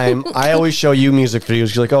one time, I always show you music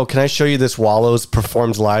videos. You're like, oh, can I show you this Wallows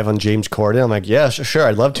performs live on James Corden? I'm like, yeah, sure,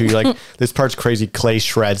 I'd love to. You're like, this part's crazy. Clay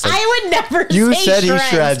shreds. Like, I would never you say said shreds. he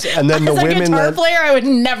shreds, and then the As a women guitar that player, I would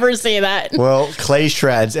never say that. well, Clay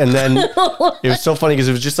shreds, and then it was so funny because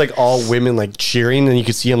it was just like all women like cheering, and you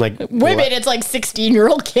could see him like Women, it's like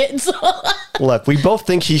 16-year-old kids. Look, we both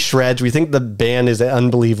think he shreds. We think the band is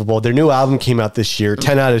unbelievable. Their new album came out this year,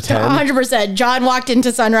 10 out of 10. 100%. John walked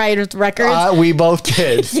into Sunrise Records We both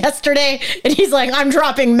did. yesterday, and he's like, I'm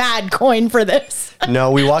dropping mad coin for this.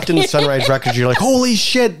 No, we walked into Sunrise Records. You're like, holy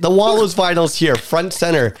shit, the Wallows vinyl's here, front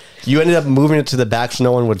center. You ended up moving it to the back so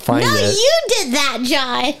no one would find No, it. you did that,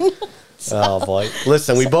 John. Oh, boy.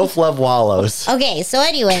 Listen, we both love Wallows. Okay, so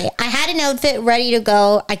anyway, I had an outfit ready to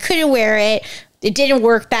go. I couldn't wear it. It didn't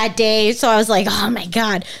work that day. So I was like, oh my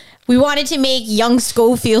God. We wanted to make Young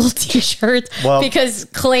Schofield t-shirts because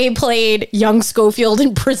Clay played Young Schofield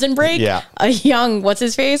in Prison Break. Yeah. A young, what's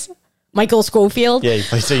his face? Michael Schofield. Yeah, he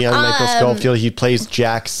plays a young Michael Schofield. He plays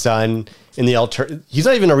Jack's son in the He's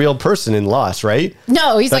not even a real person in Lost, right?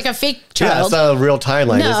 No, he's like a fake Yeah, child. that's not a real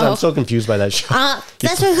timeline. No. I'm so confused by that show.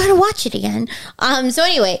 That's why we gotta watch it again. So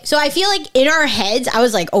anyway, so I feel like in our heads, I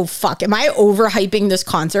was like, oh fuck, am I overhyping this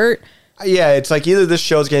concert? Yeah, it's like either this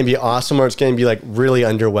show is going to be awesome or it's going to be like really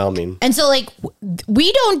underwhelming. And so like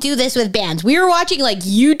we don't do this with bands. We were watching like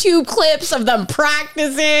YouTube clips of them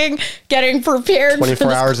practicing, getting prepared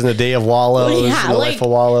 24 hours in the day of Wallows, Yeah, in the life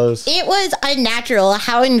of Wallows. It was unnatural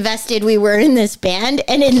how invested we were in this band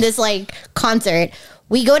and in this like concert.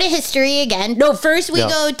 We go to history again. No, first we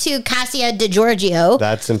go to Cassia Di Giorgio.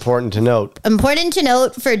 That's important to note. Important to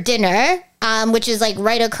note for dinner, which is like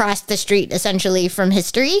right across the street essentially from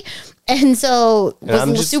history. And so it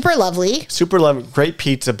was super lovely. Super lovely, great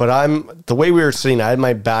pizza, but the way we were sitting, I had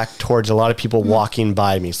my back towards a lot of people walking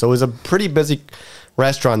by me. So it was a pretty busy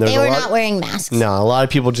restaurant. They were not wearing masks. No, a lot of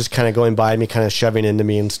people just kind of going by me, kind of shoving into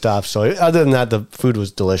me and stuff. So other than that, the food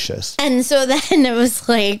was delicious. And so then it was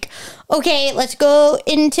like, okay, let's go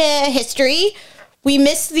into history. We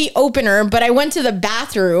missed the opener, but I went to the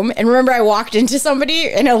bathroom and remember I walked into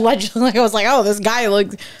somebody and allegedly I was like, oh, this guy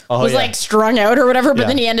was like strung out or whatever, but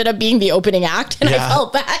then he ended up being the opening act and I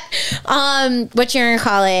felt bad. What you're gonna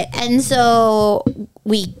call it. And so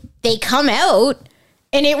they come out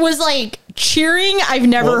and it was like cheering I've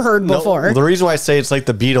never heard before. No, the reason why I say it's like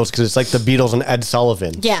the Beatles, because it's like the Beatles and Ed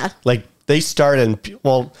Sullivan. Yeah. Like they started,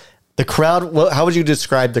 the crowd, how would you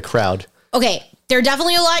describe the crowd? Okay, they're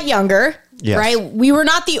definitely a lot younger. Yes. Right? We were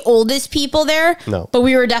not the oldest people there. No. But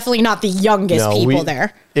we were definitely not the youngest people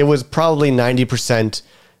there. It was probably 90%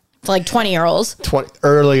 Like 20-year-olds.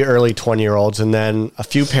 early 20-year-olds, and then a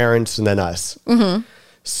few parents, and then us. Mm-hmm.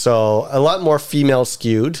 So a lot more female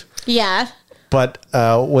skewed. Yeah. But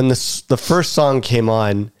when the first song came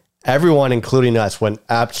on, everyone, including us, went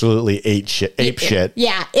absolutely ape shit.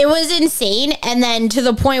 Yeah, it was insane. And then to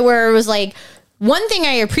the point where it was like, one thing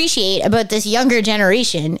I appreciate about this younger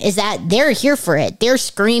generation is that they're here for it. They're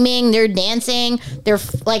screaming, they're dancing. They're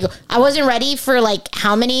like, I wasn't ready for like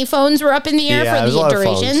how many phones were up in the air for the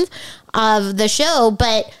duration of the show,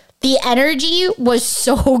 but the energy was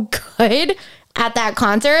so good at that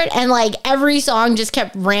concert. And like every song just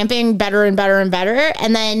kept ramping better and better and better.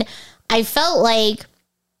 And then I felt like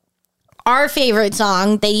our favorite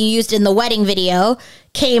song that you used in the wedding video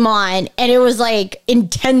came on, and it was like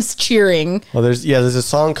intense cheering. Well, there's a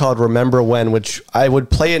song called Remember When, which I would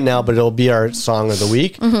play it now, but it'll be our song of the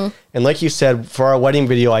week. And like you said, for our wedding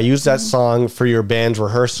video, I used that song for your band's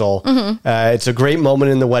rehearsal. It's a great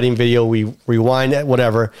moment in the wedding video. We rewind it,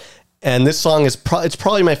 whatever. And this song is it's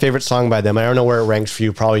probably my favorite song by them. I don't know where it ranks for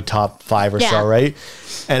you, probably top 5 or so, right?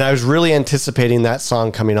 And I was really anticipating that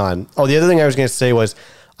song coming on. Oh, the other thing I was going to say was,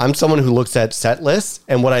 I'm someone who looks at set lists,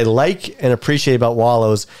 and what I like and appreciate about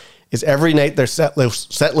Wallows is every night their set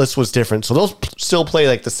list was different. So they'll still play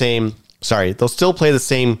like the same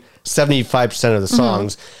 75% of the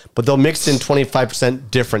songs, but they'll mix in 25%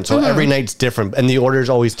 different. So every night's different, and the order is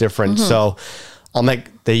always different. So I'm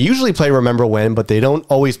like, they usually play Remember When, but they don't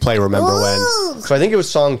always play Remember When. So I think it was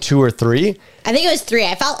song 2 or 3. I think it was 3.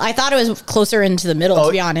 I thought it was closer into the middle,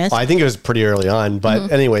 to be honest. I think it was pretty early on,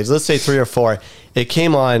 but anyways, let's say 3 or 4. It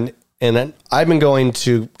came on, and I've been going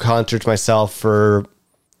to concerts myself for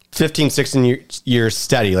 15, 16 years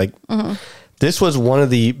steady. Like, this was one of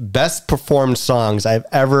the best performed songs I've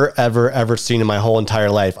ever seen in my whole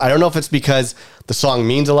entire life. I don't know if it's because the song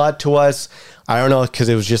means a lot to us. I don't know, because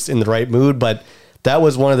it was just in the right mood, but that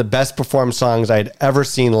was one of the best performed songs I'd ever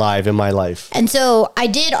seen live in my life. And so I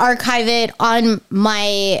did archive it on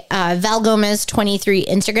my Val Gomez 23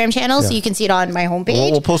 Instagram channel, so you can see it on my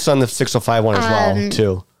homepage. We'll post on the 605 one as well,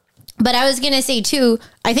 too. But I was going to say, too,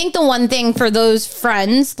 I think the one thing for those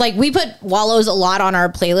friends, like we put Wallows a lot on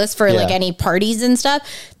our playlist for like any parties and stuff.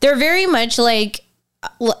 They're very much like,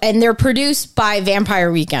 and they're produced by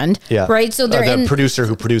Vampire Weekend, right? So they're the producer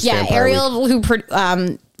who produced Vampire Ariel, Weekend.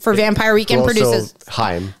 who for Vampire Weekend produces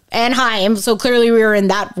Haim. And Haim. So clearly we were in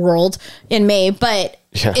that world in May, but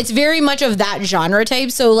it's very much of that genre type.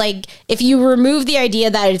 So like if you remove the idea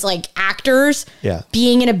that it's like actors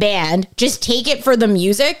being in a band, just take it for the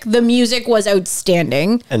music. The music was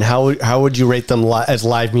outstanding. And how would you rate them as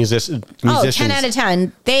live musicians? Oh, 10 out of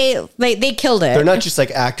 10. They killed it. They're not just like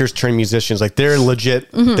actors turned musicians. Like they're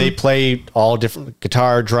legit. They play all different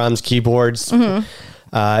guitar, drums, keyboards.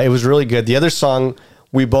 It was really good. The other song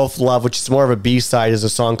we both love, which is more of a B-side, is a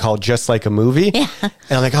song called Just Like a Movie. And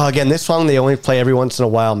I'm like, oh, again, this song they only play every once in a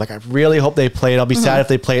while. I'm like, I really hope they play it. I'll be sad if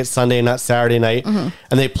they play it Sunday and not Saturday night. And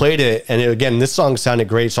they played it. And again, this song sounded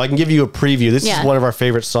great. So I can give you a preview. This is one of our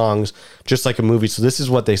favorite songs, Just Like a Movie. So this is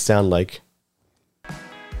what they sound like.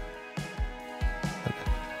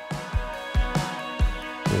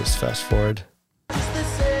 Let's fast forward.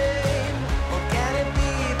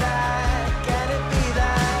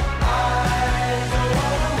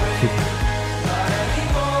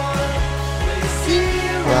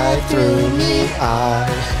 Right through me, I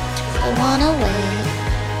wanna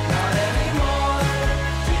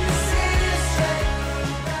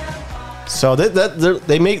wait. So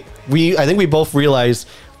they make I think we both realize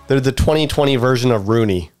they're the 2020 version of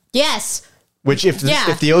Rooney. Yes. Which if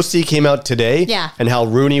the OC came out today, and how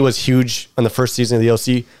Rooney was huge on the first season of the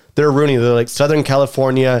OC, they're Rooney. They're like Southern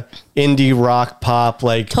California indie rock pop.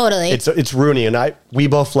 Like totally, it's Rooney, and we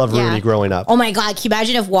both love Rooney growing up. Oh my god, can you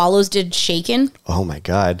imagine if Wallows did Shaken? Oh my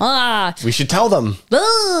god, we should tell them.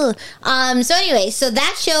 Ooh. So anyway, so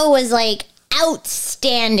that show was like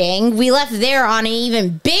outstanding. We left there on an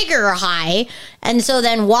even bigger high, and so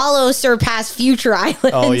then Wallows surpassed Future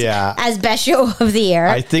Islands as best show of the year.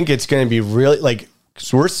 I think it's going to be really like.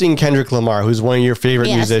 So we're seeing Kendrick Lamar, who's one of your favorite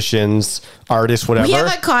musicians, artists, whatever. We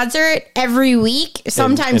have a concert every week,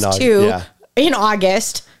 sometimes two, in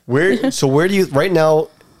August. Where do you, right now,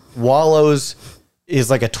 Wallows is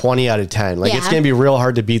like a 20 out of 10. Like it's going to be real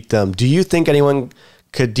hard to beat them. Do you think anyone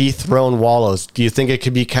could dethrone Wallows? Do you think it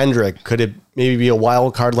could be Kendrick? Could it maybe be a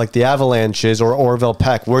wild card like the Avalanches or Orville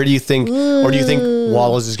Peck? Where do you think, or do you think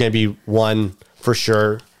Wallows is going to be one for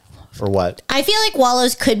sure? Or what? I feel like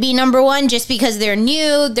Wallows could be number one just because they're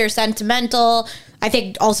new, they're sentimental. I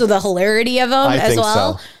think also the hilarity of them as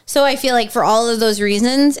well. So I feel like for all of those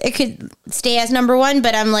reasons, it could stay as number one.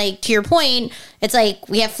 But I'm like, to your point, it's like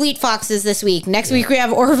we have Fleet Foxes this week. Next week we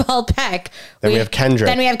have Orville Peck. Then we have Kendrick.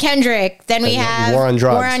 Then we have Kendrick. Then we have War on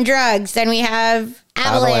Drugs. Then we have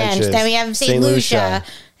Avalanche. Then we have St. Lucia.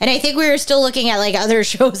 And I think we were still looking at like other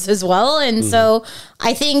shows as well. And so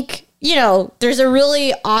I think, you know, there's a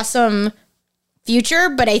really awesome future,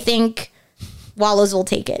 but I think Wallows will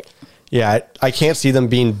take it. Yeah, I can't see them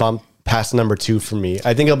being bumped past number 2 for me.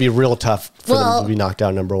 I think it'll be real tough for them to be knocked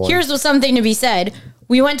down number 1. Here's something to be said.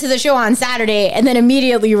 We went to the show on Saturday, and then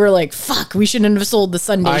immediately we were like, fuck, we shouldn't have sold the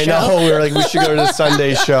Sunday show. I know. We were like, we should go to the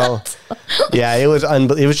Sunday show. Yeah, it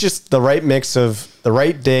was just the right mix of the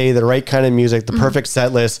right day, the right kind of music, the perfect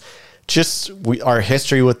set list. just our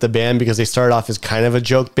history with the band, because they started off as kind of a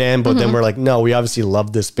joke band, but then we're like, no, we obviously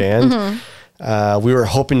love this band. We were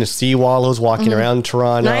hoping to see Wallows walking around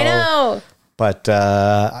Toronto. I know. But 10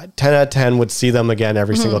 out of 10 would see them again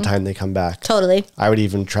every single time they come back. Totally. I would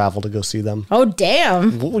even travel to go see them. Oh,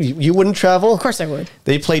 damn. You wouldn't travel? Of course I would.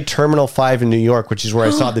 They played Terminal 5 in New York, which is where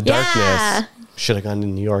I saw The Yeah. Darkness. Should have gone to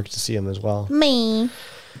New York to see them as well. Me.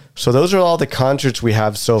 So those are all the concerts we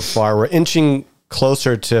have so far. We're inching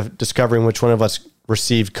closer to discovering which one of us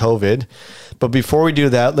received COVID. But before we do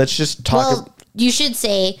that, let's just talk. Well, you should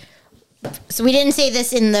say. So we didn't say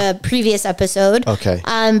this in the previous episode. Okay.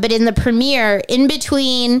 But in the premiere, in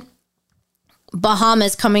between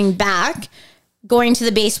Bahamas coming back, going to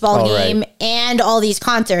the baseball game, right. and all these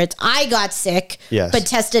concerts, I got sick, Yes. but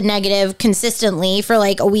tested negative consistently for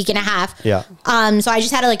like a week and a half. Yeah. So I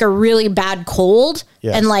just had like a really bad cold,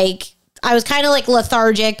 Yes. and like I was kind of like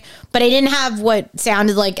lethargic, but I didn't have what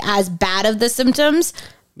sounded like as bad of the symptoms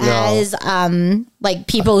as like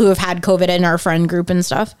people who have had COVID in our friend group and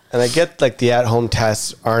stuff. And I get like the at-home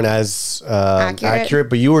tests aren't as accurate,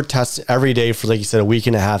 but you were tested every day for, like you said, a week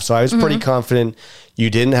and a half. So I was pretty confident you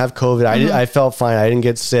didn't have COVID. I felt fine. I didn't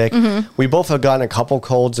get sick. We both have gotten a couple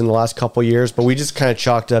colds in the last couple years, but we just kind of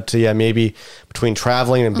chalked it up to, maybe between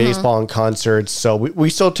traveling and baseball and concerts. So we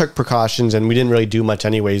still took precautions, and we didn't really do much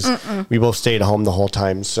anyways. We both stayed home the whole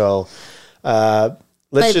time. So let's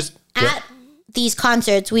But just... at these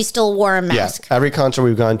concerts, we still wore a mask. Yeah, every concert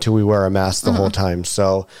we've gone to, we wear a mask the whole time.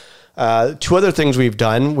 So two other things we've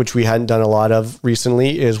done, which we hadn't done a lot of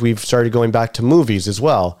recently, is we've started going back to movies as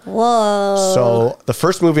well. Whoa. So the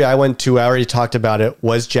first movie I went to, I already talked about it,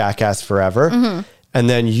 was Jackass Forever. And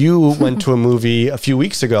then you went to a movie a few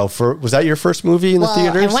weeks ago. Was that your first movie in the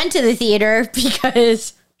theaters? I went to the theater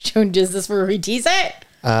because Does this where we tease it?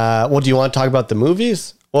 Well, do you want to talk about the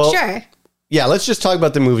movies? Well, sure. Yeah, let's just talk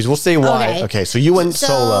about the movies. We'll say why. Okay, so you went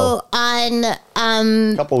solo on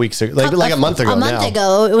a couple weeks ago, like a month ago. A month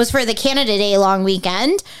ago, it was for the Canada Day long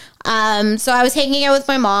weekend. So I was hanging out with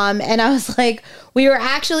my mom, and I was like, we were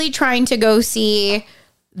actually trying to go see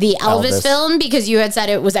the Elvis film because you had said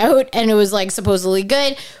it was out and it was like supposedly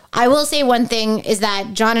good. I will say one thing is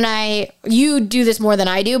that John and I, you do this more than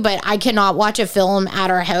I do, but I cannot watch a film at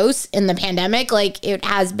our house in the pandemic. Like, it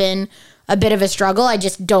has been a bit of a struggle. I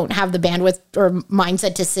just don't have the bandwidth or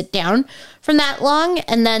mindset to sit down from that long.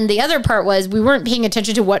 And then the other part was we weren't paying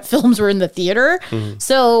attention to what films were in the theater.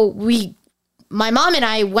 So my mom and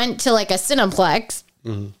I went to like a Cineplex.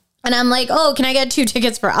 And I'm like, oh, can I get 2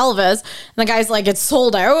 tickets for Elvis? And the guy's like, it's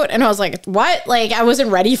sold out. And I was like, what? Like, I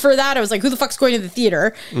wasn't ready for that. I was like, who the fuck's going to the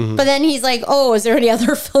theater? But then he's like, oh, is there any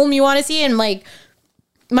other film you want to see? And like,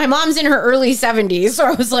 my mom's in her early 70s. So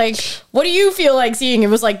I was like, what do you feel like seeing? It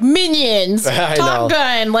was like Minions, Top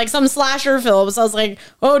Gun, like some slasher films. So I was like,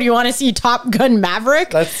 oh, do you want to see Top Gun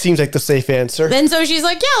Maverick? That seems like the safe answer. And so she's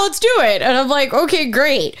like, yeah, let's do it. And I'm like, okay,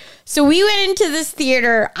 great. So we went into this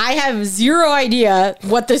theater. I have zero idea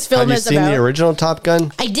what this film is about. Have you seen the original Top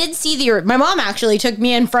Gun? I did see my mom actually took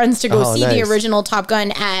me and friends to go see the original Top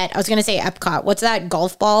Gun at, I was going to say Epcot. What's that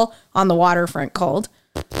golf ball on the waterfront called?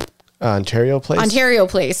 Ontario Place? Ontario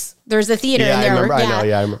Place. There's a theater in there. I remember.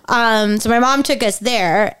 I know. So my mom took us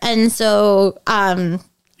there. And so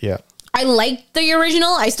yeah, I liked the original.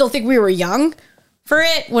 I still think we were young for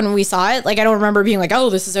it when we saw it. Like, I don't remember being like, oh,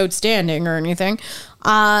 this is outstanding or anything.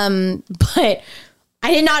 But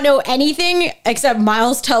I did not know anything except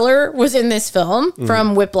Miles Teller was in this film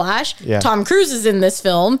from Whiplash. Yeah. Tom Cruise is in this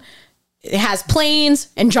film. It has planes,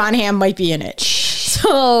 and John Hamm might be in it.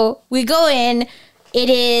 So we go in. It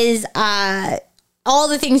is all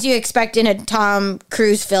the things you expect in a Tom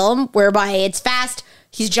Cruise film, whereby it's fast.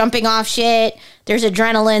 He's jumping off shit. There's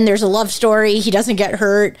adrenaline. There's a love story. He doesn't get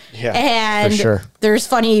hurt. Yeah, and for sure. There's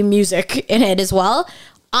funny music in it as well.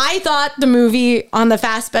 I thought the movie on the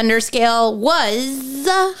Fassbender scale was...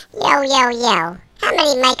 Yo. How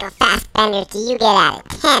many Michael Fassbenders do you get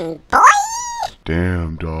out of 10, boy?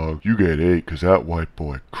 Damn, dog. You get 8 because that white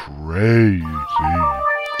boy crazy.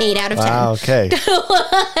 8 out of 10. Wow, okay.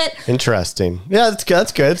 Interesting. Yeah, that's good.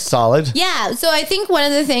 That's good. Solid. Yeah, so I think one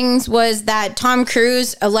of the things was that Tom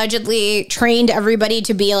Cruise allegedly trained everybody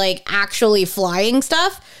to be like actually flying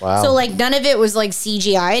stuff. Wow. So like none of it was like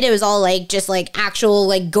CGI'd. It was all like just like actual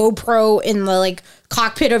like GoPro in the like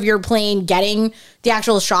cockpit of your plane getting the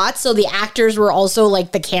actual shots. So the actors were also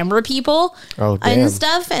like the camera people and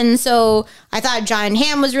stuff. And so I thought John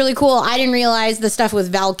Hamm was really cool. I didn't realize the stuff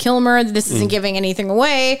with Val Kilmer. This isn't giving anything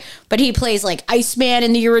away, but he plays like Iceman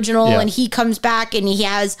in the original and he comes back and he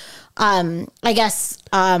has I guess,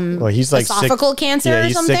 Well, he's like esophageal sick. cancer Yeah, or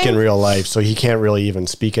he's something. sick in real life, so he can't really even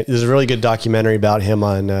speak it. There's a really good documentary about him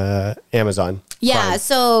on Amazon. Yeah, Prime.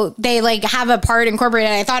 so they like have a part incorporated.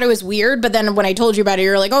 I thought it was weird, but then when I told you about it,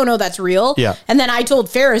 you're like, "Oh no, that's real." Yeah. And then I told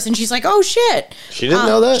Ferris, and she's like, "Oh shit." She didn't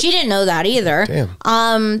know that? She didn't know that either.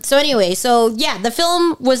 Damn. So anyway, so yeah, the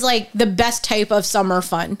film was like the best type of summer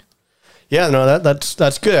fun. Yeah, no,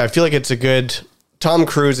 that's good. I feel like it's a good. Tom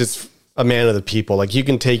Cruise is a man of the people. Like you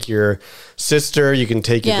can take your sister, you can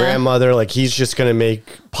take your Yeah. grandmother. Like he's just gonna make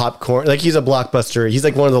popcorn. Like he's a blockbuster. He's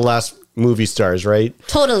like one of the last movie stars, right?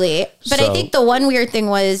 Totally. But I So- think the one weird thing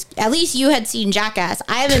was at least you had seen Jackass.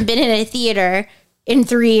 I haven't been in a theater in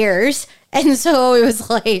 3 years. And so it was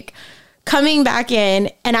like coming back in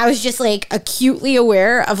and I was just like acutely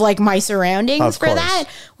aware of like my surroundings Of for course. that.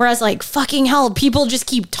 Where I was like, fucking hell, people just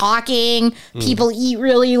keep talking. People eat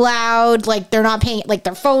really loud. Like they're not paying, like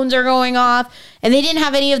their phones are going off. And they didn't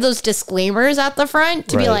have any of those disclaimers at the front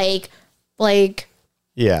to be Right. like,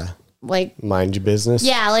 Yeah. like, Mind your business.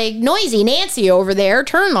 yeah, like noisy Nancy over there,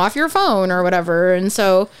 turn off your phone or whatever. And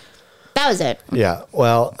so that was it. Yeah.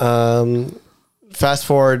 Well, fast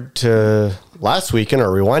forward to last weekend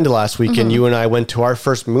or rewind to last weekend, you and I went to our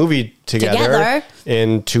first movie together.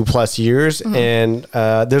 In 2+ years. And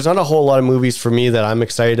there's not a whole lot of movies for me that I'm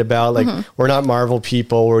excited about. Like we're not Marvel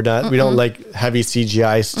people. We don't like heavy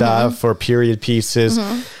CGI stuff or period pieces.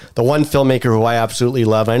 The one filmmaker who I absolutely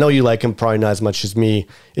love, and I know you like him probably not as much as me,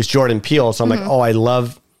 is Jordan Peele. So I'm like,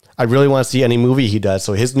 I really want to see any movie he does.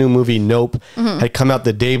 So his new movie, Nope, had come out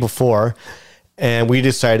the day before, and we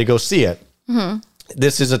decided to go see it.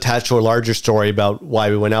 This is attached to a larger story about why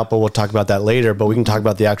we went out, but we'll talk about that later. But we can talk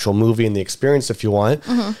about the actual movie and the experience if you want.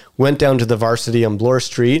 Went down to the Varsity on Bloor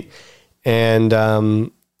Street, and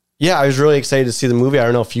yeah, I was really excited to see the movie. I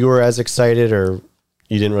don't know if you were as excited or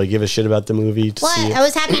you didn't really give a shit about the movie to see Well, it. I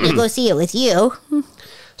was happy to go see it with you.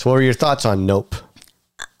 So what were your thoughts on Nope?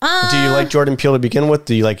 Do you like Jordan Peele to begin with?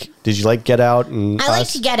 Did you like Get Out and I like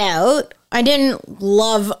Us? to Get Out. I didn't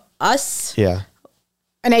love Us Yeah.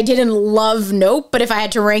 and I didn't love Nope, but if I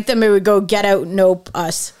had to rank them, it would go Get Out, Nope,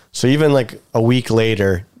 Us. So even like a week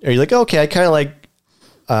later, are you like, okay, I kind of like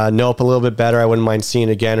Nope a little bit better. I wouldn't mind seeing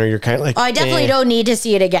it again. Or you're kind of like, I definitely eh. don't need to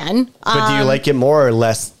see it again. But do you like it more or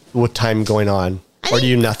less with time going on? Or do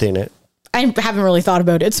you nothing it? I haven't really thought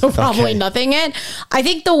about it, so probably Okay. nothing it. I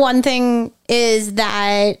think the one thing is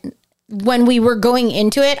that when we were going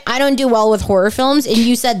into it, I don't do well with horror films, and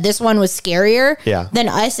you said this one was scarier Yeah. than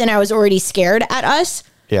Us, and I was already scared at Us.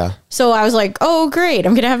 Yeah. So I was like, oh, great,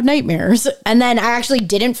 I'm going to have nightmares. And then I actually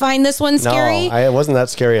didn't find this one scary. No, it wasn't that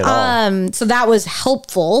scary at all. So that was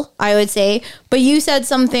helpful, I would say. But you said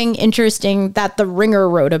something interesting that The Ringer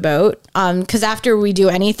wrote about. Because after we do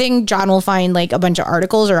anything, John will find like a bunch of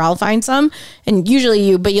articles or I'll find some. And usually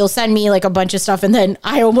you'll send me like a bunch of stuff and then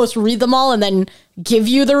I almost read them all and then give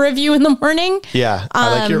you the review in the morning. Yeah.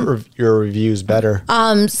 I like your reviews better.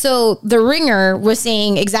 So The Ringer was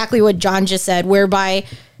saying exactly what John just said, whereby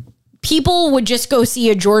people would just go see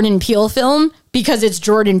a Jordan Peele film because it's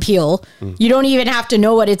Jordan Peele. You don't even have to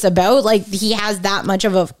know what it's about. Like he has that much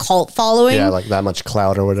of a cult following. Yeah, like that much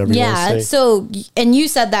clout or whatever you want Yeah. to say. So, and you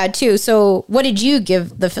said that too. So what did you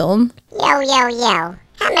give the film? Yo, yo, yo.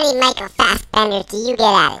 How many Michael Fassbenders do you get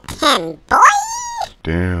out of 10, boy?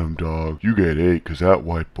 Damn, dog. You get 8 because that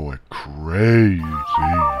white boy crazy.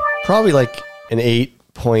 Probably like an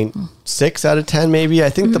 8.6 out of 10, maybe. I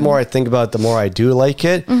think the more I think about it, the more I do like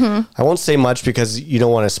it. I won't say much because you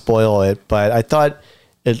don't want to spoil it, but I thought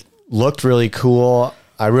it looked really cool.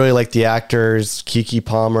 I really like the actors, Kiki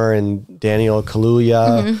Palmer and Daniel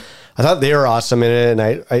Kaluuya. I thought they were awesome in it, and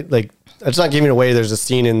I like. It's not giving it away. There's a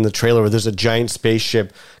scene in the trailer where there's a giant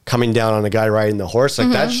spaceship coming down on a guy riding the horse.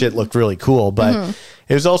 Like that shit looked really cool, but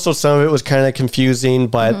it was also some of it was kind of confusing.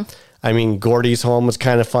 But I mean, Gordy's home was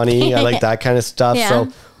kind of funny. I like that kind of stuff. Yeah. So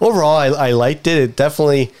overall, I liked it. It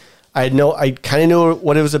definitely. I kind of knew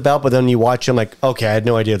what it was about, but then you watch it, I'm like, okay, I had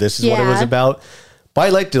no idea this is what it was Yeah. about. But I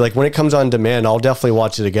liked it. Like when it comes on demand, I'll definitely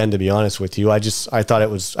watch it again. To be honest with you, I thought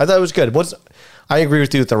it was good. I agree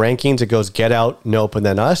with you with the rankings. It goes Get Out, Nope, and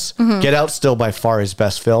then Us. Get Out still by far his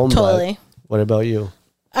best film. but Totally. What about you?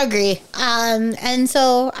 Agree. And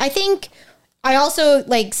so I think I also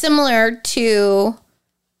like similar to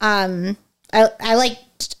I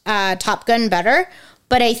liked Top Gun better,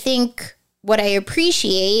 but I think what I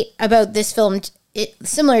appreciate about this film,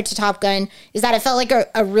 similar to Top Gun, is that it felt like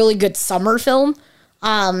a really good summer film.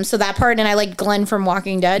 So that part, and I liked Glenn from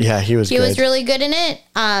Walking Dead. Yeah, he was He was good. really good in it.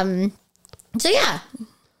 So yeah,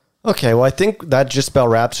 Okay, well, I think that just about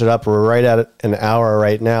wraps it up. We're right at an hour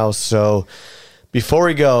right now. So Before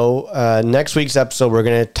we go, next week's episode, we're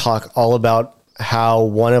going to talk all about how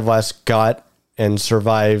one of us got and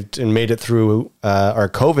survived and made it through our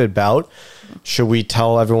COVID bout. Should we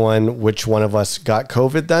tell everyone which one of us got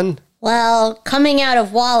COVID then? Well, coming out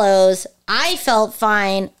of Wallows, I felt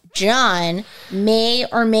fine. John may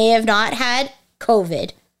or may have not had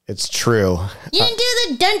COVID. It's true. You didn't do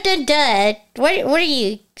the dun dun dun. What are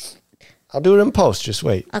you? I'll do it in post. Just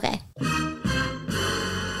wait. Okay.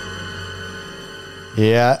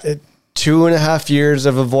 Yeah, 2.5 years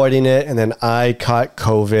of avoiding it, and then I caught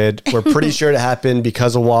COVID. We're pretty sure it happened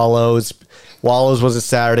because of Wallows. Wallows was a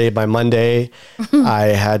Saturday. By Monday, I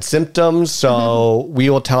had symptoms, so we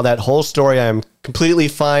will tell that whole story. I'm completely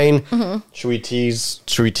fine. Should we tease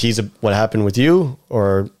what happened with you,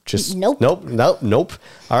 or just Nope. Nope.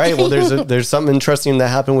 All right. Well, there's something interesting that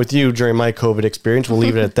happened with you during my COVID experience. We'll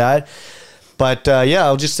leave it at that. But yeah,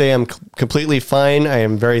 I'll just say I'm completely fine. I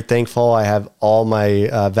am very thankful. I have all my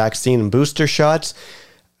vaccine and booster shots.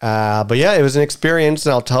 But yeah, it was an experience,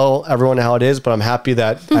 and I'll tell everyone how it is. But I'm happy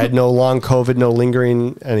that I had no long COVID, no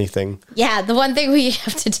lingering anything. Yeah, the one thing we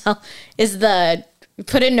have to tell is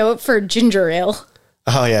put a note for ginger ale.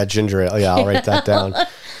 Oh yeah, ginger ale. Yeah, I'll write that down.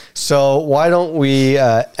 So why don't we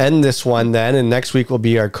end this one then? And next week will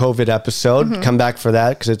be our COVID episode. Come back for that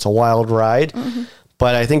because it's a wild ride.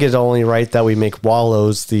 But I think it's only right that we make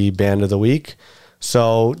Wallows the band of the week.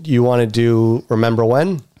 So you want to do Remember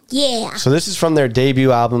When? Yeah. So this is from their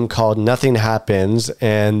debut album called Nothing Happens.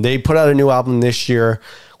 And they put out a new album this year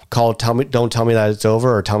called Don't Tell Me That It's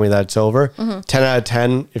Over, or Tell Me That It's Over. 10 out of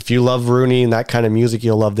 10. If you love Rooney and that kind of music,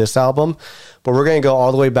 you'll love this album. But we're going to go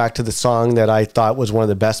all the way back to the song that I thought was one of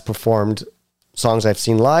the best performed songs I've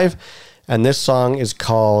seen live. And this song is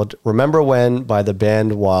called Remember When by the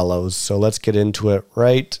band Wallows. So let's get into it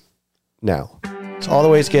right now. So all the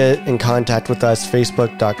ways to get in contact with us,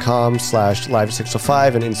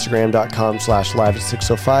 facebook.com/live605 and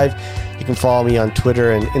instagram.com/live605. You can follow me on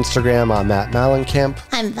Twitter and Instagram. I'm Matt Malencamp.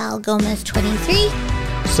 I'm Val Gomez 23.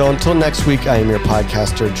 So until next week, I am your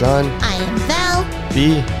podcaster, John. I am Val.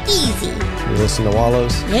 Be Easy. you listen to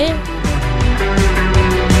Wallows. Yeah.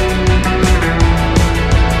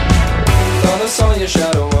 Thought I saw your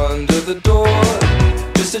shadow under the door.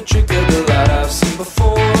 Just a trick of the light I've seen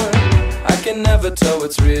before. I can never tell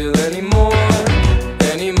what's real anymore.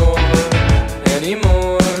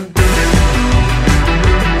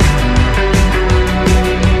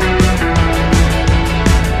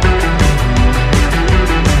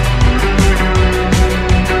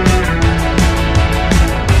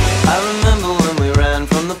 I remember when we ran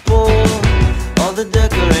from the pool, all the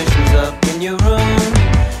decorations up in your room,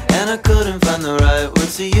 and I couldn't find the right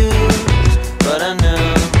words to use, but I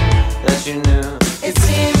knew that you knew. It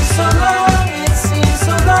seems so long.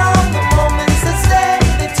 The moments that stay,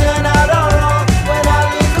 they turn out all wrong. When I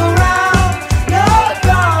look around, you're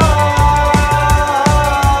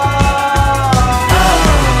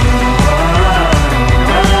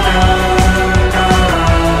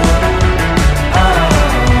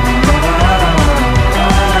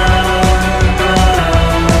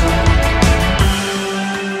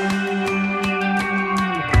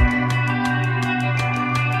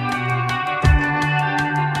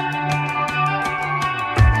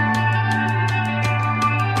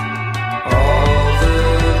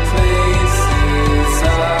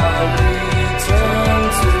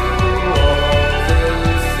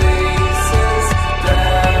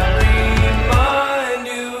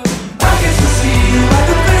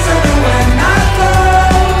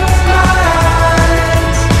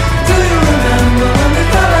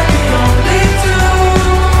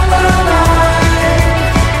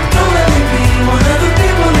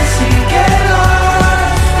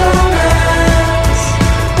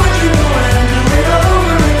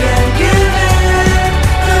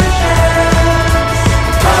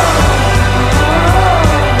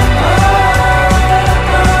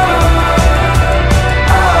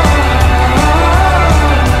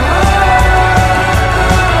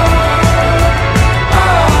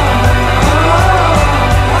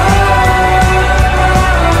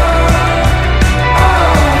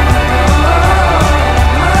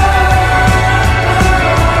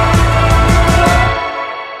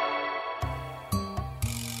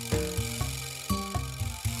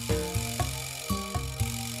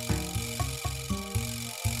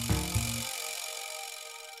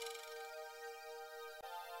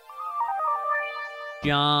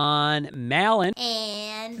John Mallon.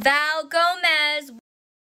 And Val Gomez.